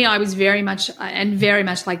 and for me, I was very much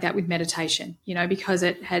like that with meditation, because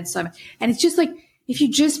it had so much, and it's just like, if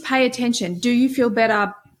you just pay attention, do you feel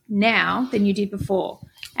better now than you did before?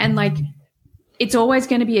 And like, it's always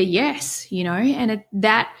going to be a yes, and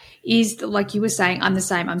that is, like you were saying, I'm the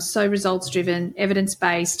same. I'm so results driven, evidence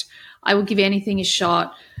based. I will give anything a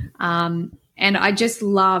shot. And I just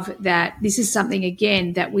love that this is something,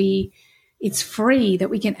 again, that it's free, that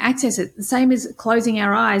we can access it. The same as closing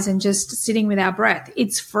our eyes and just sitting with our breath.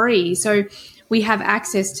 It's free. So we have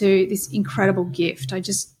access to this incredible gift. I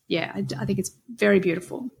think it's very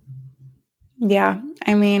beautiful. Yeah.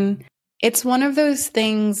 I mean, it's one of those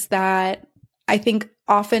things that I think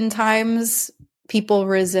oftentimes people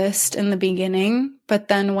resist in the beginning, but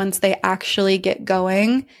then once they actually get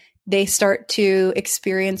going, they start to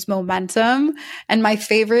experience momentum. And my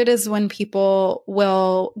favorite is when people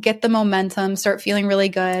will get the momentum, start feeling really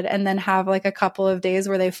good, and then have like a couple of days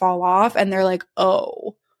where they fall off and they're like,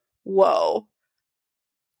 oh, whoa,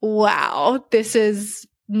 wow, this is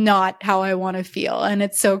not how I want to feel. And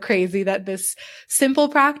it's so crazy that this simple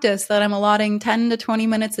practice that I'm allotting 10 to 20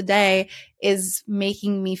 minutes a day is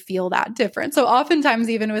making me feel that different. So oftentimes,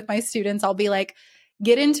 even with my students, I'll be like,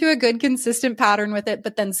 get into a good, consistent pattern with it,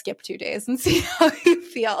 but then skip 2 days and see how you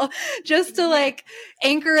feel, just to like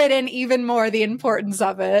anchor it in even more, the importance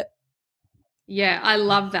of it. Yeah, I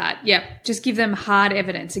love that. Yeah, just give them hard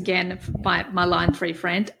evidence. Again, my line 3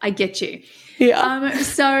 friend, I get you. Yeah.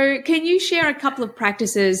 So can you share a couple of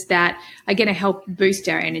practices that are going to help boost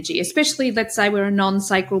our energy, especially, let's say we're a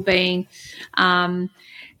non-sacral being.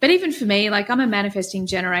 But even for me, like, I'm a manifesting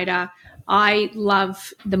generator. I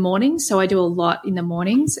love the mornings, so I do a lot in the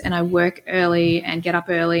mornings, and I work early and get up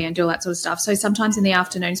early and do all that sort of stuff. So sometimes in the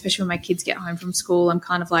afternoon, especially when my kids get home from school, I'm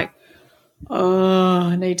kind of like, oh,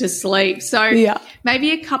 I need to sleep. So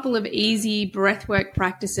maybe a couple of easy breathwork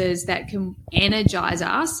practices that can energize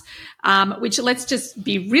us, which, let's just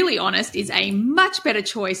be really honest, is a much better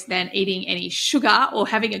choice than eating any sugar or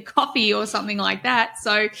having a coffee or something like that.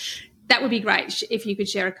 So that would be great if you could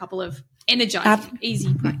share a couple of energizing,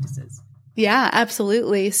 easy practices. Yeah,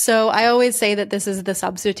 absolutely. So I always say that this is the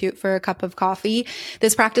substitute for a cup of coffee.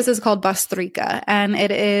 This practice is called Bhastrika, and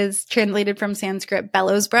it is translated from Sanskrit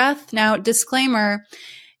bellows breath. Now, disclaimer,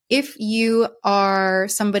 if you are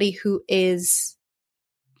somebody who is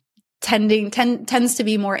tends to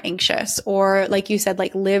be more anxious, or like you said,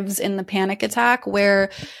 like lives in the panic attack, where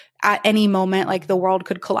at any moment, like the world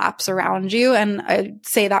could collapse around you. And I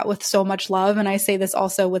say that with so much love. And I say this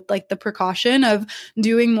also with like the precaution of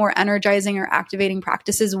doing more energizing or activating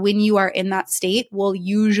practices when you are in that state will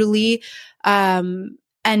usually,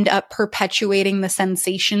 end up perpetuating the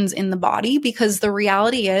sensations in the body, because the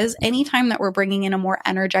reality is anytime that we're bringing in a more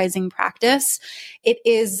energizing practice, it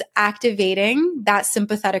is activating that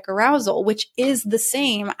sympathetic arousal, which is the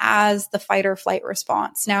same as the fight or flight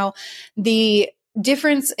response. Now, the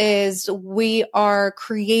difference is we are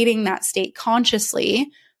creating that state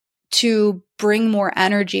consciously to bring more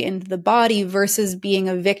energy into the body versus being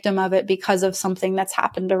a victim of it because of something that's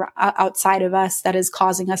happened outside of us that is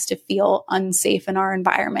causing us to feel unsafe in our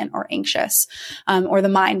environment or anxious, or the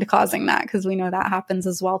mind causing that, because we know that happens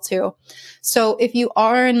as well too. So if you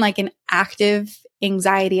are in like an active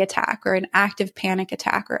anxiety attack or an active panic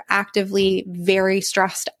attack or actively very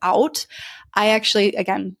stressed out, I actually,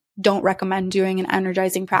 again, don't recommend doing an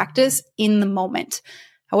energizing practice in the moment.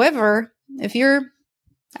 However, if you're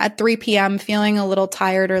at 3 p.m. feeling a little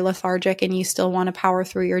tired or lethargic and you still want to power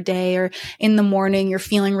through your day, or in the morning you're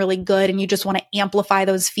feeling really good and you just want to amplify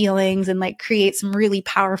those feelings and like create some really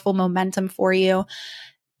powerful momentum for you,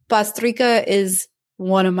 Bhastrika is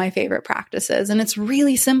one of my favorite practices. And it's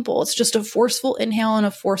really simple. It's just a forceful inhale and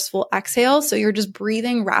a forceful exhale. So you're just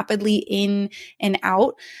breathing rapidly in and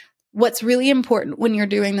out. What's really important when you're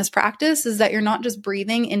doing this practice is that you're not just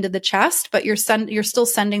breathing into the chest, but you're still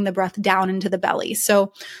sending the breath down into the belly.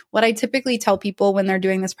 So what I typically tell people when they're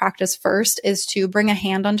doing this practice first is to bring a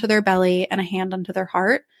hand onto their belly and a hand onto their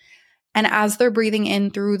heart. And as they're breathing in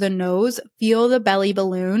through the nose, feel the belly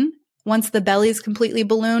balloon. Once the belly is completely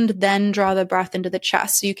ballooned, then draw the breath into the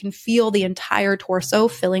chest. So you can feel the entire torso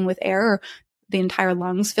filling with air, or the entire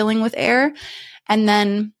lungs filling with air. And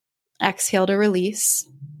then exhale to release.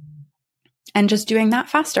 And just doing that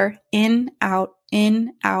faster. In, out,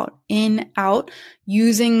 in, out, in, out,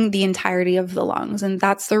 using the entirety of the lungs. And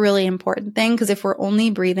that's the really important thing, because if we're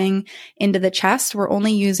only breathing into the chest, we're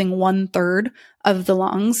only using 1/3 of the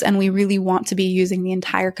lungs. And we really want to be using the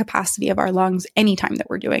entire capacity of our lungs anytime that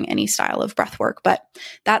we're doing any style of breath work. But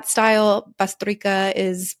that style, Bhastrika,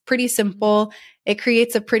 is pretty simple. It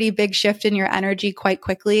creates a pretty big shift in your energy quite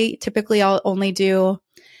quickly. Typically, I'll only do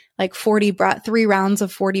like 3 rounds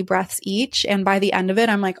of 40 breaths each. And by the end of it,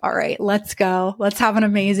 I'm like, all right, let's go. Let's have an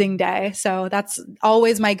amazing day. So that's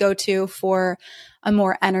always my go-to for a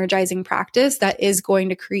more energizing practice that is going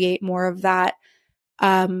to create more of that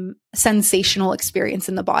sensational experience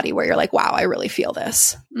in the body where you're like, wow, I really feel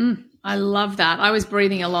this. I love that. I was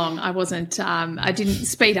breathing along. I wasn't, I didn't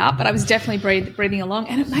speed up, but I was definitely breathing along.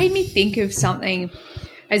 And it made me think of something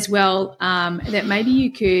as well, that maybe you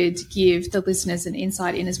could give the listeners an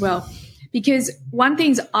insight in as well. Because one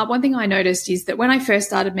thing I noticed is that when I first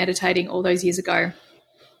started meditating all those years ago,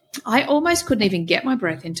 I almost couldn't even get my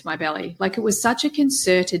breath into my belly. Like, it was such a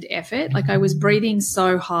concerted effort. Like, I was breathing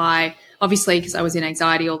so high, obviously because I was in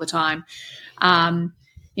anxiety all the time.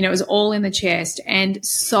 It was all in the chest. And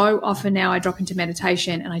so often now I drop into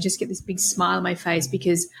meditation and I just get this big smile on my face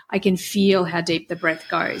because I can feel how deep the breath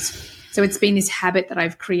goes. So it's been this habit that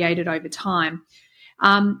I've created over time.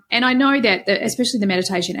 And I know that especially the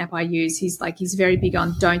meditation app I use, he's very big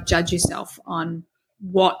on don't judge yourself on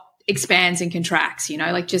what expands and contracts,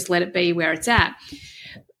 like just let it be where it's at.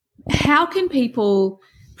 How can people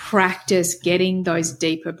practice getting those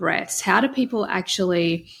deeper breaths? How do people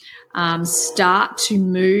actually start to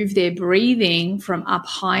move their breathing from up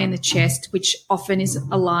high in the chest, which often is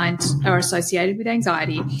aligned or associated with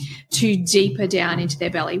anxiety, to deeper down into their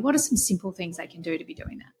belly? What are some simple things they can do to be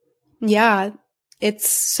doing that? Yeah, it's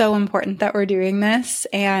so important that we're doing this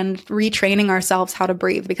and retraining ourselves how to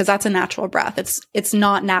breathe, because that's a natural breath. It's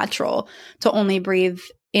not natural to only breathe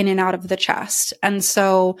in and out of the chest. And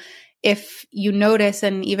so if you notice,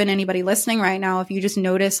 and even anybody listening right now, if you just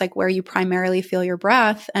notice like where you primarily feel your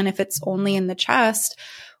breath, and if it's only in the chest,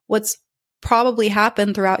 what's probably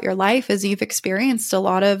happened throughout your life is you've experienced a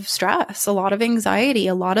lot of stress, a lot of anxiety,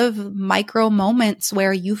 a lot of micro moments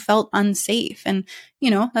where you felt unsafe. And,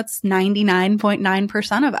 that's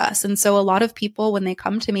 99.9% of us. And so a lot of people, when they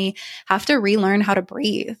come to me, have to relearn how to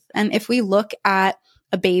breathe. And if we look at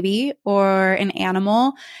a baby or an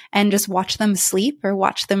animal and just watch them sleep or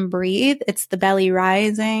watch them breathe, it's the belly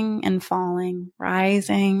rising and falling,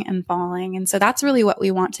 rising and falling. And so that's really what we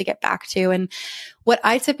want to get back to. And what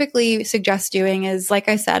I typically suggest doing is, like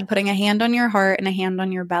I said, putting a hand on your heart and a hand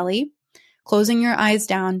on your belly, closing your eyes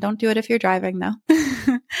down. Don't do it if you're driving though.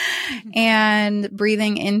 And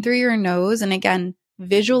breathing in through your nose. And again,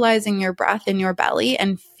 visualizing your breath in your belly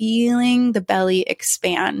and feeling the belly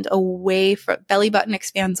expand away from belly button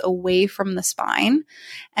expands away from the spine.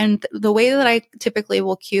 And the way that I typically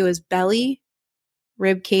will cue is belly,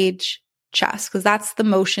 rib cage, chest, because that's the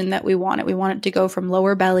motion that we want it. We want it to go from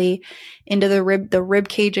lower belly into the rib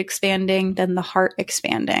cage expanding, then the heart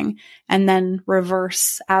expanding, and then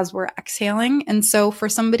reverse as we're exhaling. And so for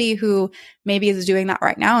somebody who maybe is doing that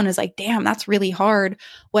right now and is like, damn, that's really hard,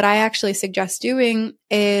 what I actually suggest doing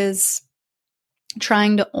is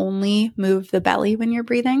trying to only move the belly when you're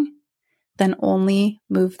breathing, then only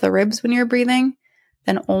move the ribs when you're breathing,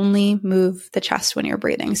 then only move the chest when you're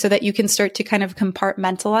breathing, so that you can start to kind of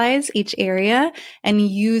compartmentalize each area and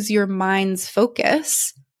use your mind's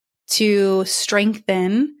focus to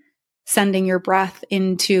strengthen sending your breath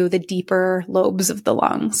into the deeper lobes of the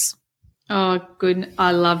lungs. Oh, good.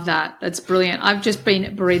 I love that. That's brilliant. I've just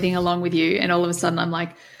been breathing along with you, and all of a sudden I'm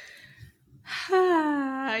like,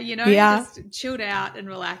 just chilled out and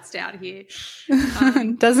relaxed out here.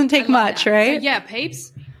 Doesn't take much, that. right? So, yeah,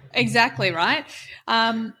 peeps. Exactly, right?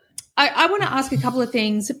 I want to ask a couple of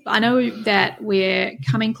things. I know that we're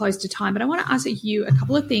coming close to time, but I want to ask you a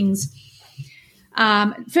couple of things.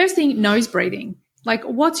 First thing, nose breathing. Like,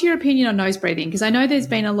 what's your opinion on nose breathing? Because I know there's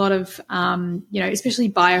been a lot of, especially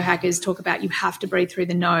biohackers talk about you have to breathe through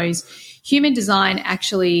the nose. Human design,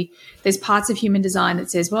 actually, there's parts of human design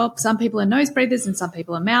that says, well, some people are nose breathers and some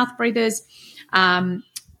people are mouth breathers.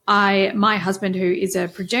 My husband, who is a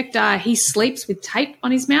projector, he sleeps with tape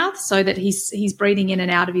on his mouth so that he's breathing in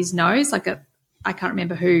and out of his nose, I can't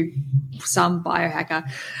remember who, some biohacker.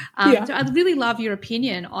 So I'd really love your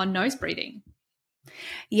opinion on nose breathing.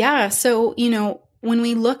 Yeah. So, when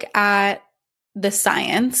we look at the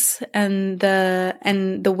science and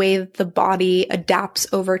the way the body adapts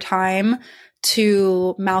over time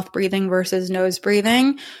to mouth breathing versus nose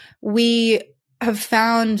breathing, we have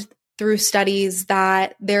found through studies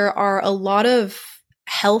that there are a lot of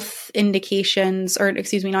health indications, or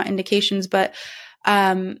excuse me, not indications, but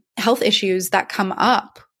health issues that come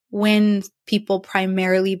up when people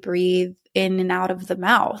primarily breathe in and out of the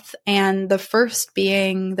mouth. And the first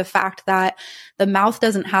being the fact that the mouth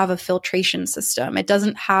doesn't have a filtration system. It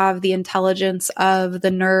doesn't have the intelligence of the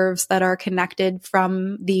nerves that are connected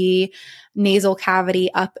from the nasal cavity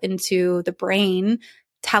up into the brain,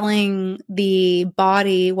 telling the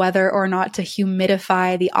body whether or not to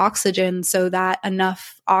humidify the oxygen so that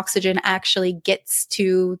enough oxygen actually gets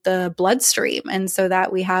to the bloodstream, and so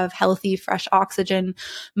that we have healthy, fresh oxygen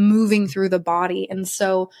moving through the body. And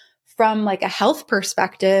so from like a health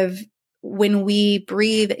perspective, when we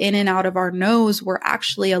breathe in and out of our nose, we're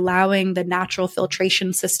actually allowing the natural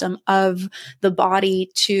filtration system of the body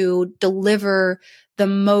to deliver the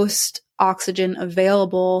most oxygen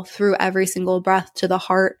available through every single breath to the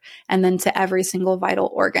heart and then to every single vital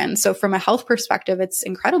organ. So from a health perspective, it's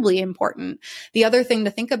incredibly important. The other thing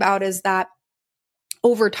to think about is that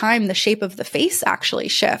over time, the shape of the face actually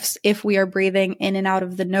shifts if we are breathing in and out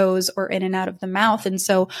of the nose or in and out of the mouth. And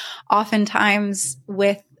so oftentimes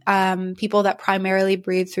with people that primarily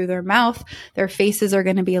breathe through their mouth, their faces are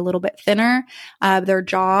going to be a little bit thinner. Their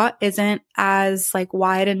jaw isn't as like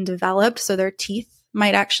wide and developed. So their teeth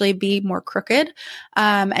might actually be more crooked.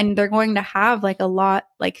 And they're going to have like a lot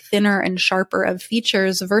like thinner and sharper of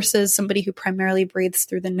features versus somebody who primarily breathes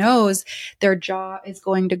through the nose. Their jaw is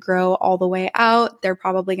going to grow all the way out. They're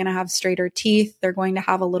probably going to have straighter teeth. They're going to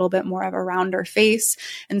have a little bit more of a rounder face.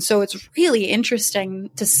 And so it's really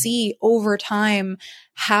interesting to see over time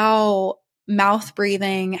how mouth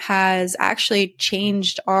breathing has actually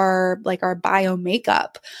changed our bio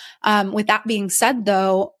makeup. With that being said,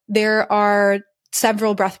 though, there are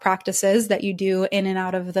several breath practices that you do in and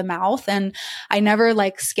out of the mouth. And I never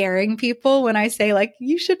like scaring people when I say like,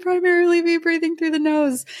 you should primarily be breathing through the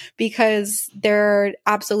nose, because there are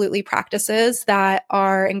absolutely practices that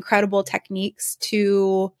are incredible techniques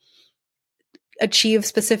to achieve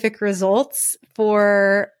specific results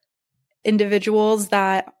for individuals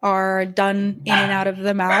that are done in and out of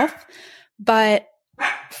the mouth. But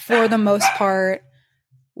for the most part,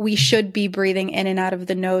 we should be breathing in and out of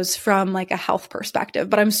the nose from like a health perspective.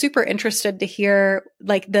 But I'm super interested to hear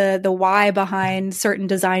like the why behind certain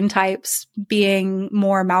design types being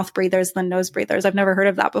more mouth breathers than nose breathers. I've never heard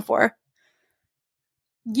of that before.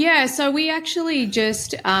 Yeah, so we actually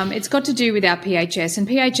just, it's got to do with our PHS, and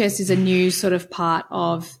PHS is a new sort of part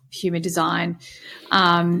of human design.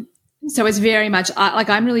 So it's very much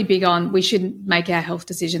I'm really big on we shouldn't make our health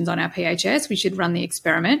decisions on our PHS. We should run the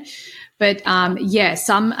experiment. But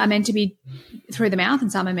some are meant to be through the mouth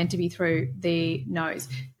and some are meant to be through the nose.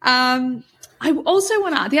 I also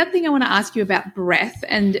the other thing I want to ask you about breath,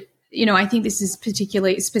 and I think this is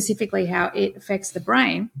specifically how it affects the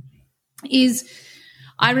brain, is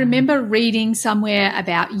I remember reading somewhere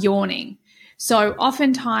about yawning. So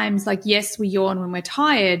oftentimes, like, yes, we yawn when we're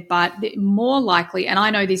tired, but more likely, and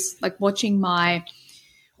I know this, like watching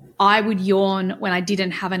I would yawn when I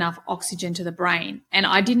didn't have enough oxygen to the brain. And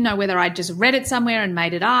I didn't know whether I just read it somewhere and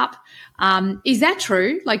made it up. Is that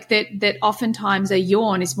true? Like that oftentimes a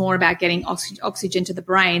yawn is more about getting oxygen to the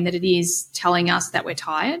brain than it is telling us that we're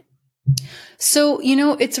tired? So,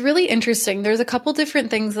 it's really interesting. There's a couple different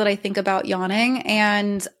things that I think about yawning,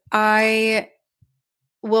 and I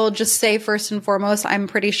will just say first and foremost, I'm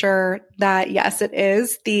pretty sure that yes, it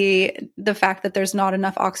is the fact that there's not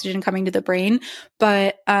enough oxygen coming to the brain,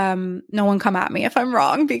 but no one come at me if I'm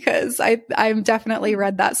wrong, because I've definitely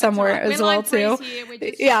read that somewhere as well too. We're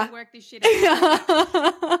just trying to work this shit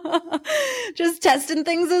out. Just testing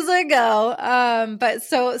things as I go. But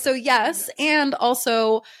so yes, and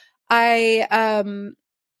also I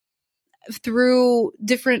through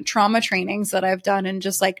different trauma trainings that I've done and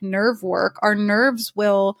just like nerve work, our nerves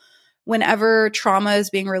will, whenever trauma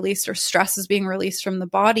is being released or stress is being released from the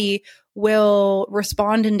body, will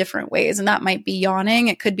respond in different ways. And that might be yawning.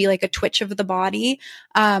 It could be like a twitch of the body,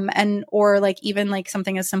 or like even like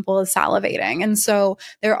something as simple as salivating. And so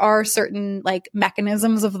there are certain like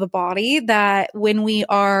mechanisms of the body that when we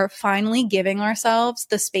are finally giving ourselves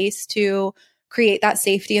the space to create that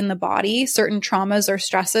safety in the body, certain traumas or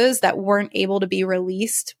stresses that weren't able to be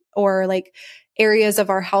released, or like areas of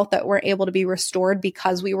our health that weren't able to be restored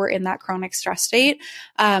because we were in that chronic stress state,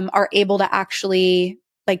 are able to actually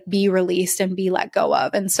like be released and be let go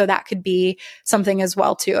of. And so that could be something as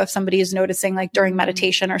well too. If somebody is noticing like during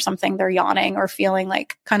meditation or something, they're yawning or feeling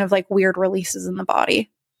like kind of like weird releases in the body.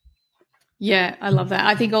 Yeah, I love that.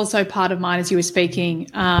 I think also part of mine as you were speaking,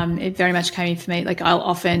 it very much came in for me. Like I'll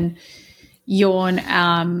often yawn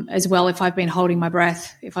as well if I've been holding my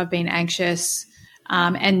breath, if I've been anxious,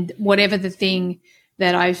 and whatever the thing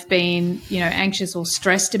that I've been, anxious or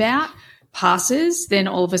stressed about passes, then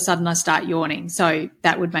all of a sudden I start yawning. So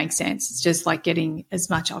that would make sense. It's just like getting as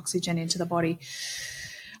much oxygen into the body.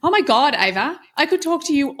 Oh my God, Ava, I could talk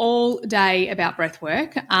to you all day about breath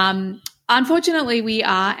work. Unfortunately, we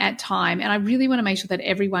are at time, and I really want to make sure that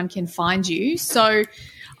everyone can find you. So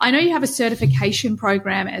I know you have a certification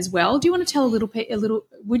program as well. Do you want to tell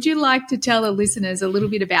would you like to tell the listeners a little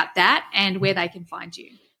bit about that and where they can find you?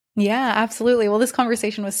 Yeah, absolutely. Well, this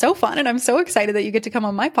conversation was so fun, and I'm so excited that you get to come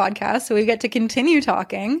on my podcast so we get to continue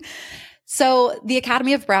talking. So the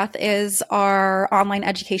Academy of Breath is our online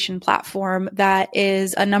education platform that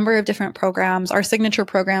is a number of different programs. Our signature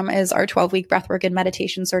program is our 12-week breathwork and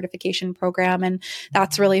meditation certification program. And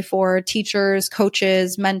that's really for teachers,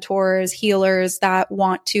 coaches, mentors, healers that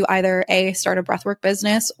want to either A, start a breathwork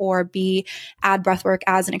business, or B, add breathwork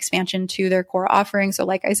as an expansion to their core offering. So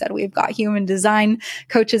like I said, we've got human design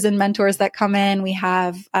coaches and mentors that come in. We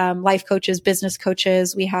have life coaches, business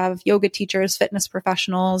coaches. We have yoga teachers, fitness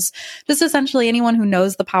professionals, just essentially anyone who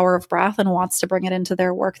knows the power of breath and wants to bring it into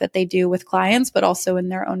their work that they do with clients, but also in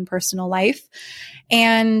their own personal life.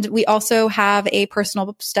 And we also have a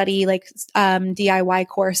personal study, like DIY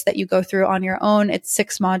course that you go through on your own. It's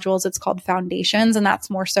 6 modules. It's called Foundations. And that's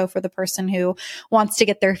more so for the person who wants to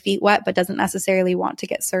get their feet wet, but doesn't necessarily want to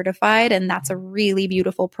get certified. And that's a really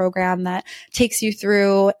beautiful program that takes you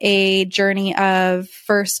through a journey of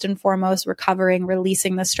first and foremost recovering,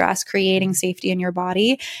 releasing the stress, creating safety in your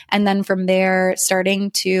body. And then from there, starting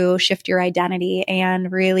to shift your identity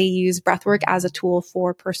and really use breathwork as a tool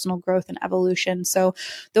for personal growth and evolution. So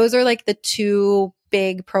those are like the 2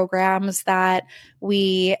 big programs that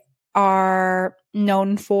we are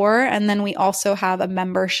known for. And then we also have a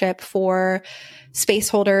membership for space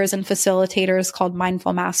holders and facilitators called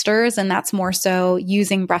Mindful Masters. And that's more so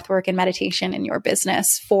using breathwork and meditation in your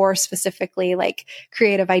business for specifically like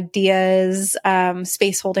creative ideas,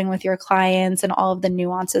 space holding with your clients, and all of the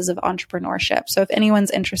nuances of entrepreneurship. So if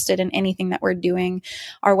anyone's interested in anything that we're doing,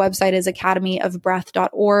 our website is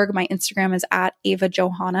academyofbreath.org. My Instagram is at Ava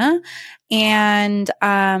Johanna. And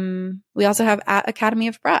we also have at Academy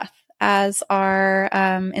of Breath as our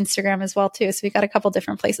Instagram as well too. So we've got a couple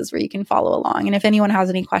different places where you can follow along. And if anyone has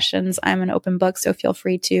any questions, I'm an open book, so feel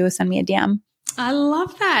free to send me a DM. I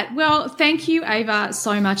love that. Well, thank you, Ava,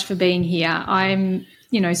 so much for being here. I'm,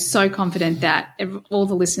 so confident that all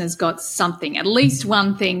the listeners got something, at least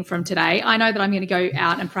one thing from today. I know that I'm going to go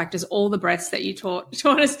out and practice all the breaths that you taught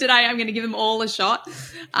us today. I'm going to give them all a shot.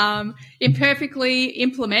 Imperfectly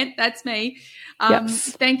implement. That's me. Yes.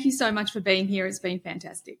 Thank you so much for being here. It's been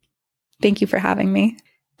fantastic. Thank you for having me.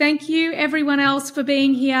 Thank you, everyone else, for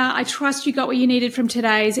being here. I trust you got what you needed from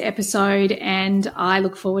today's episode, and I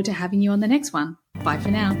look forward to having you on the next one. Bye for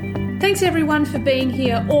now. Thanks, everyone, for being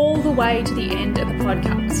here all the way to the end of the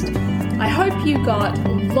podcast. I hope you got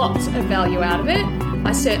lots of value out of it.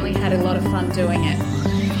 I certainly had a lot of fun doing it.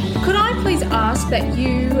 Could I please ask that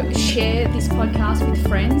you share this podcast with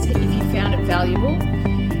friends if you found it valuable?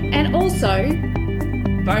 And also,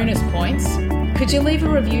 bonus points, could you leave a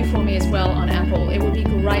review for me as well on Apple? It would be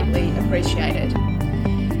greatly appreciated.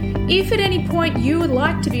 If at any point you would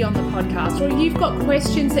like to be on the podcast, or you've got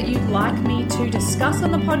questions that you'd like me to discuss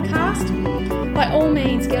on the podcast, by all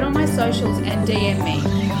means get on my socials and DM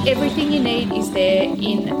me. Everything you need is there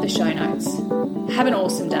in the show notes. Have an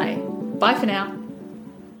awesome day. Bye for now.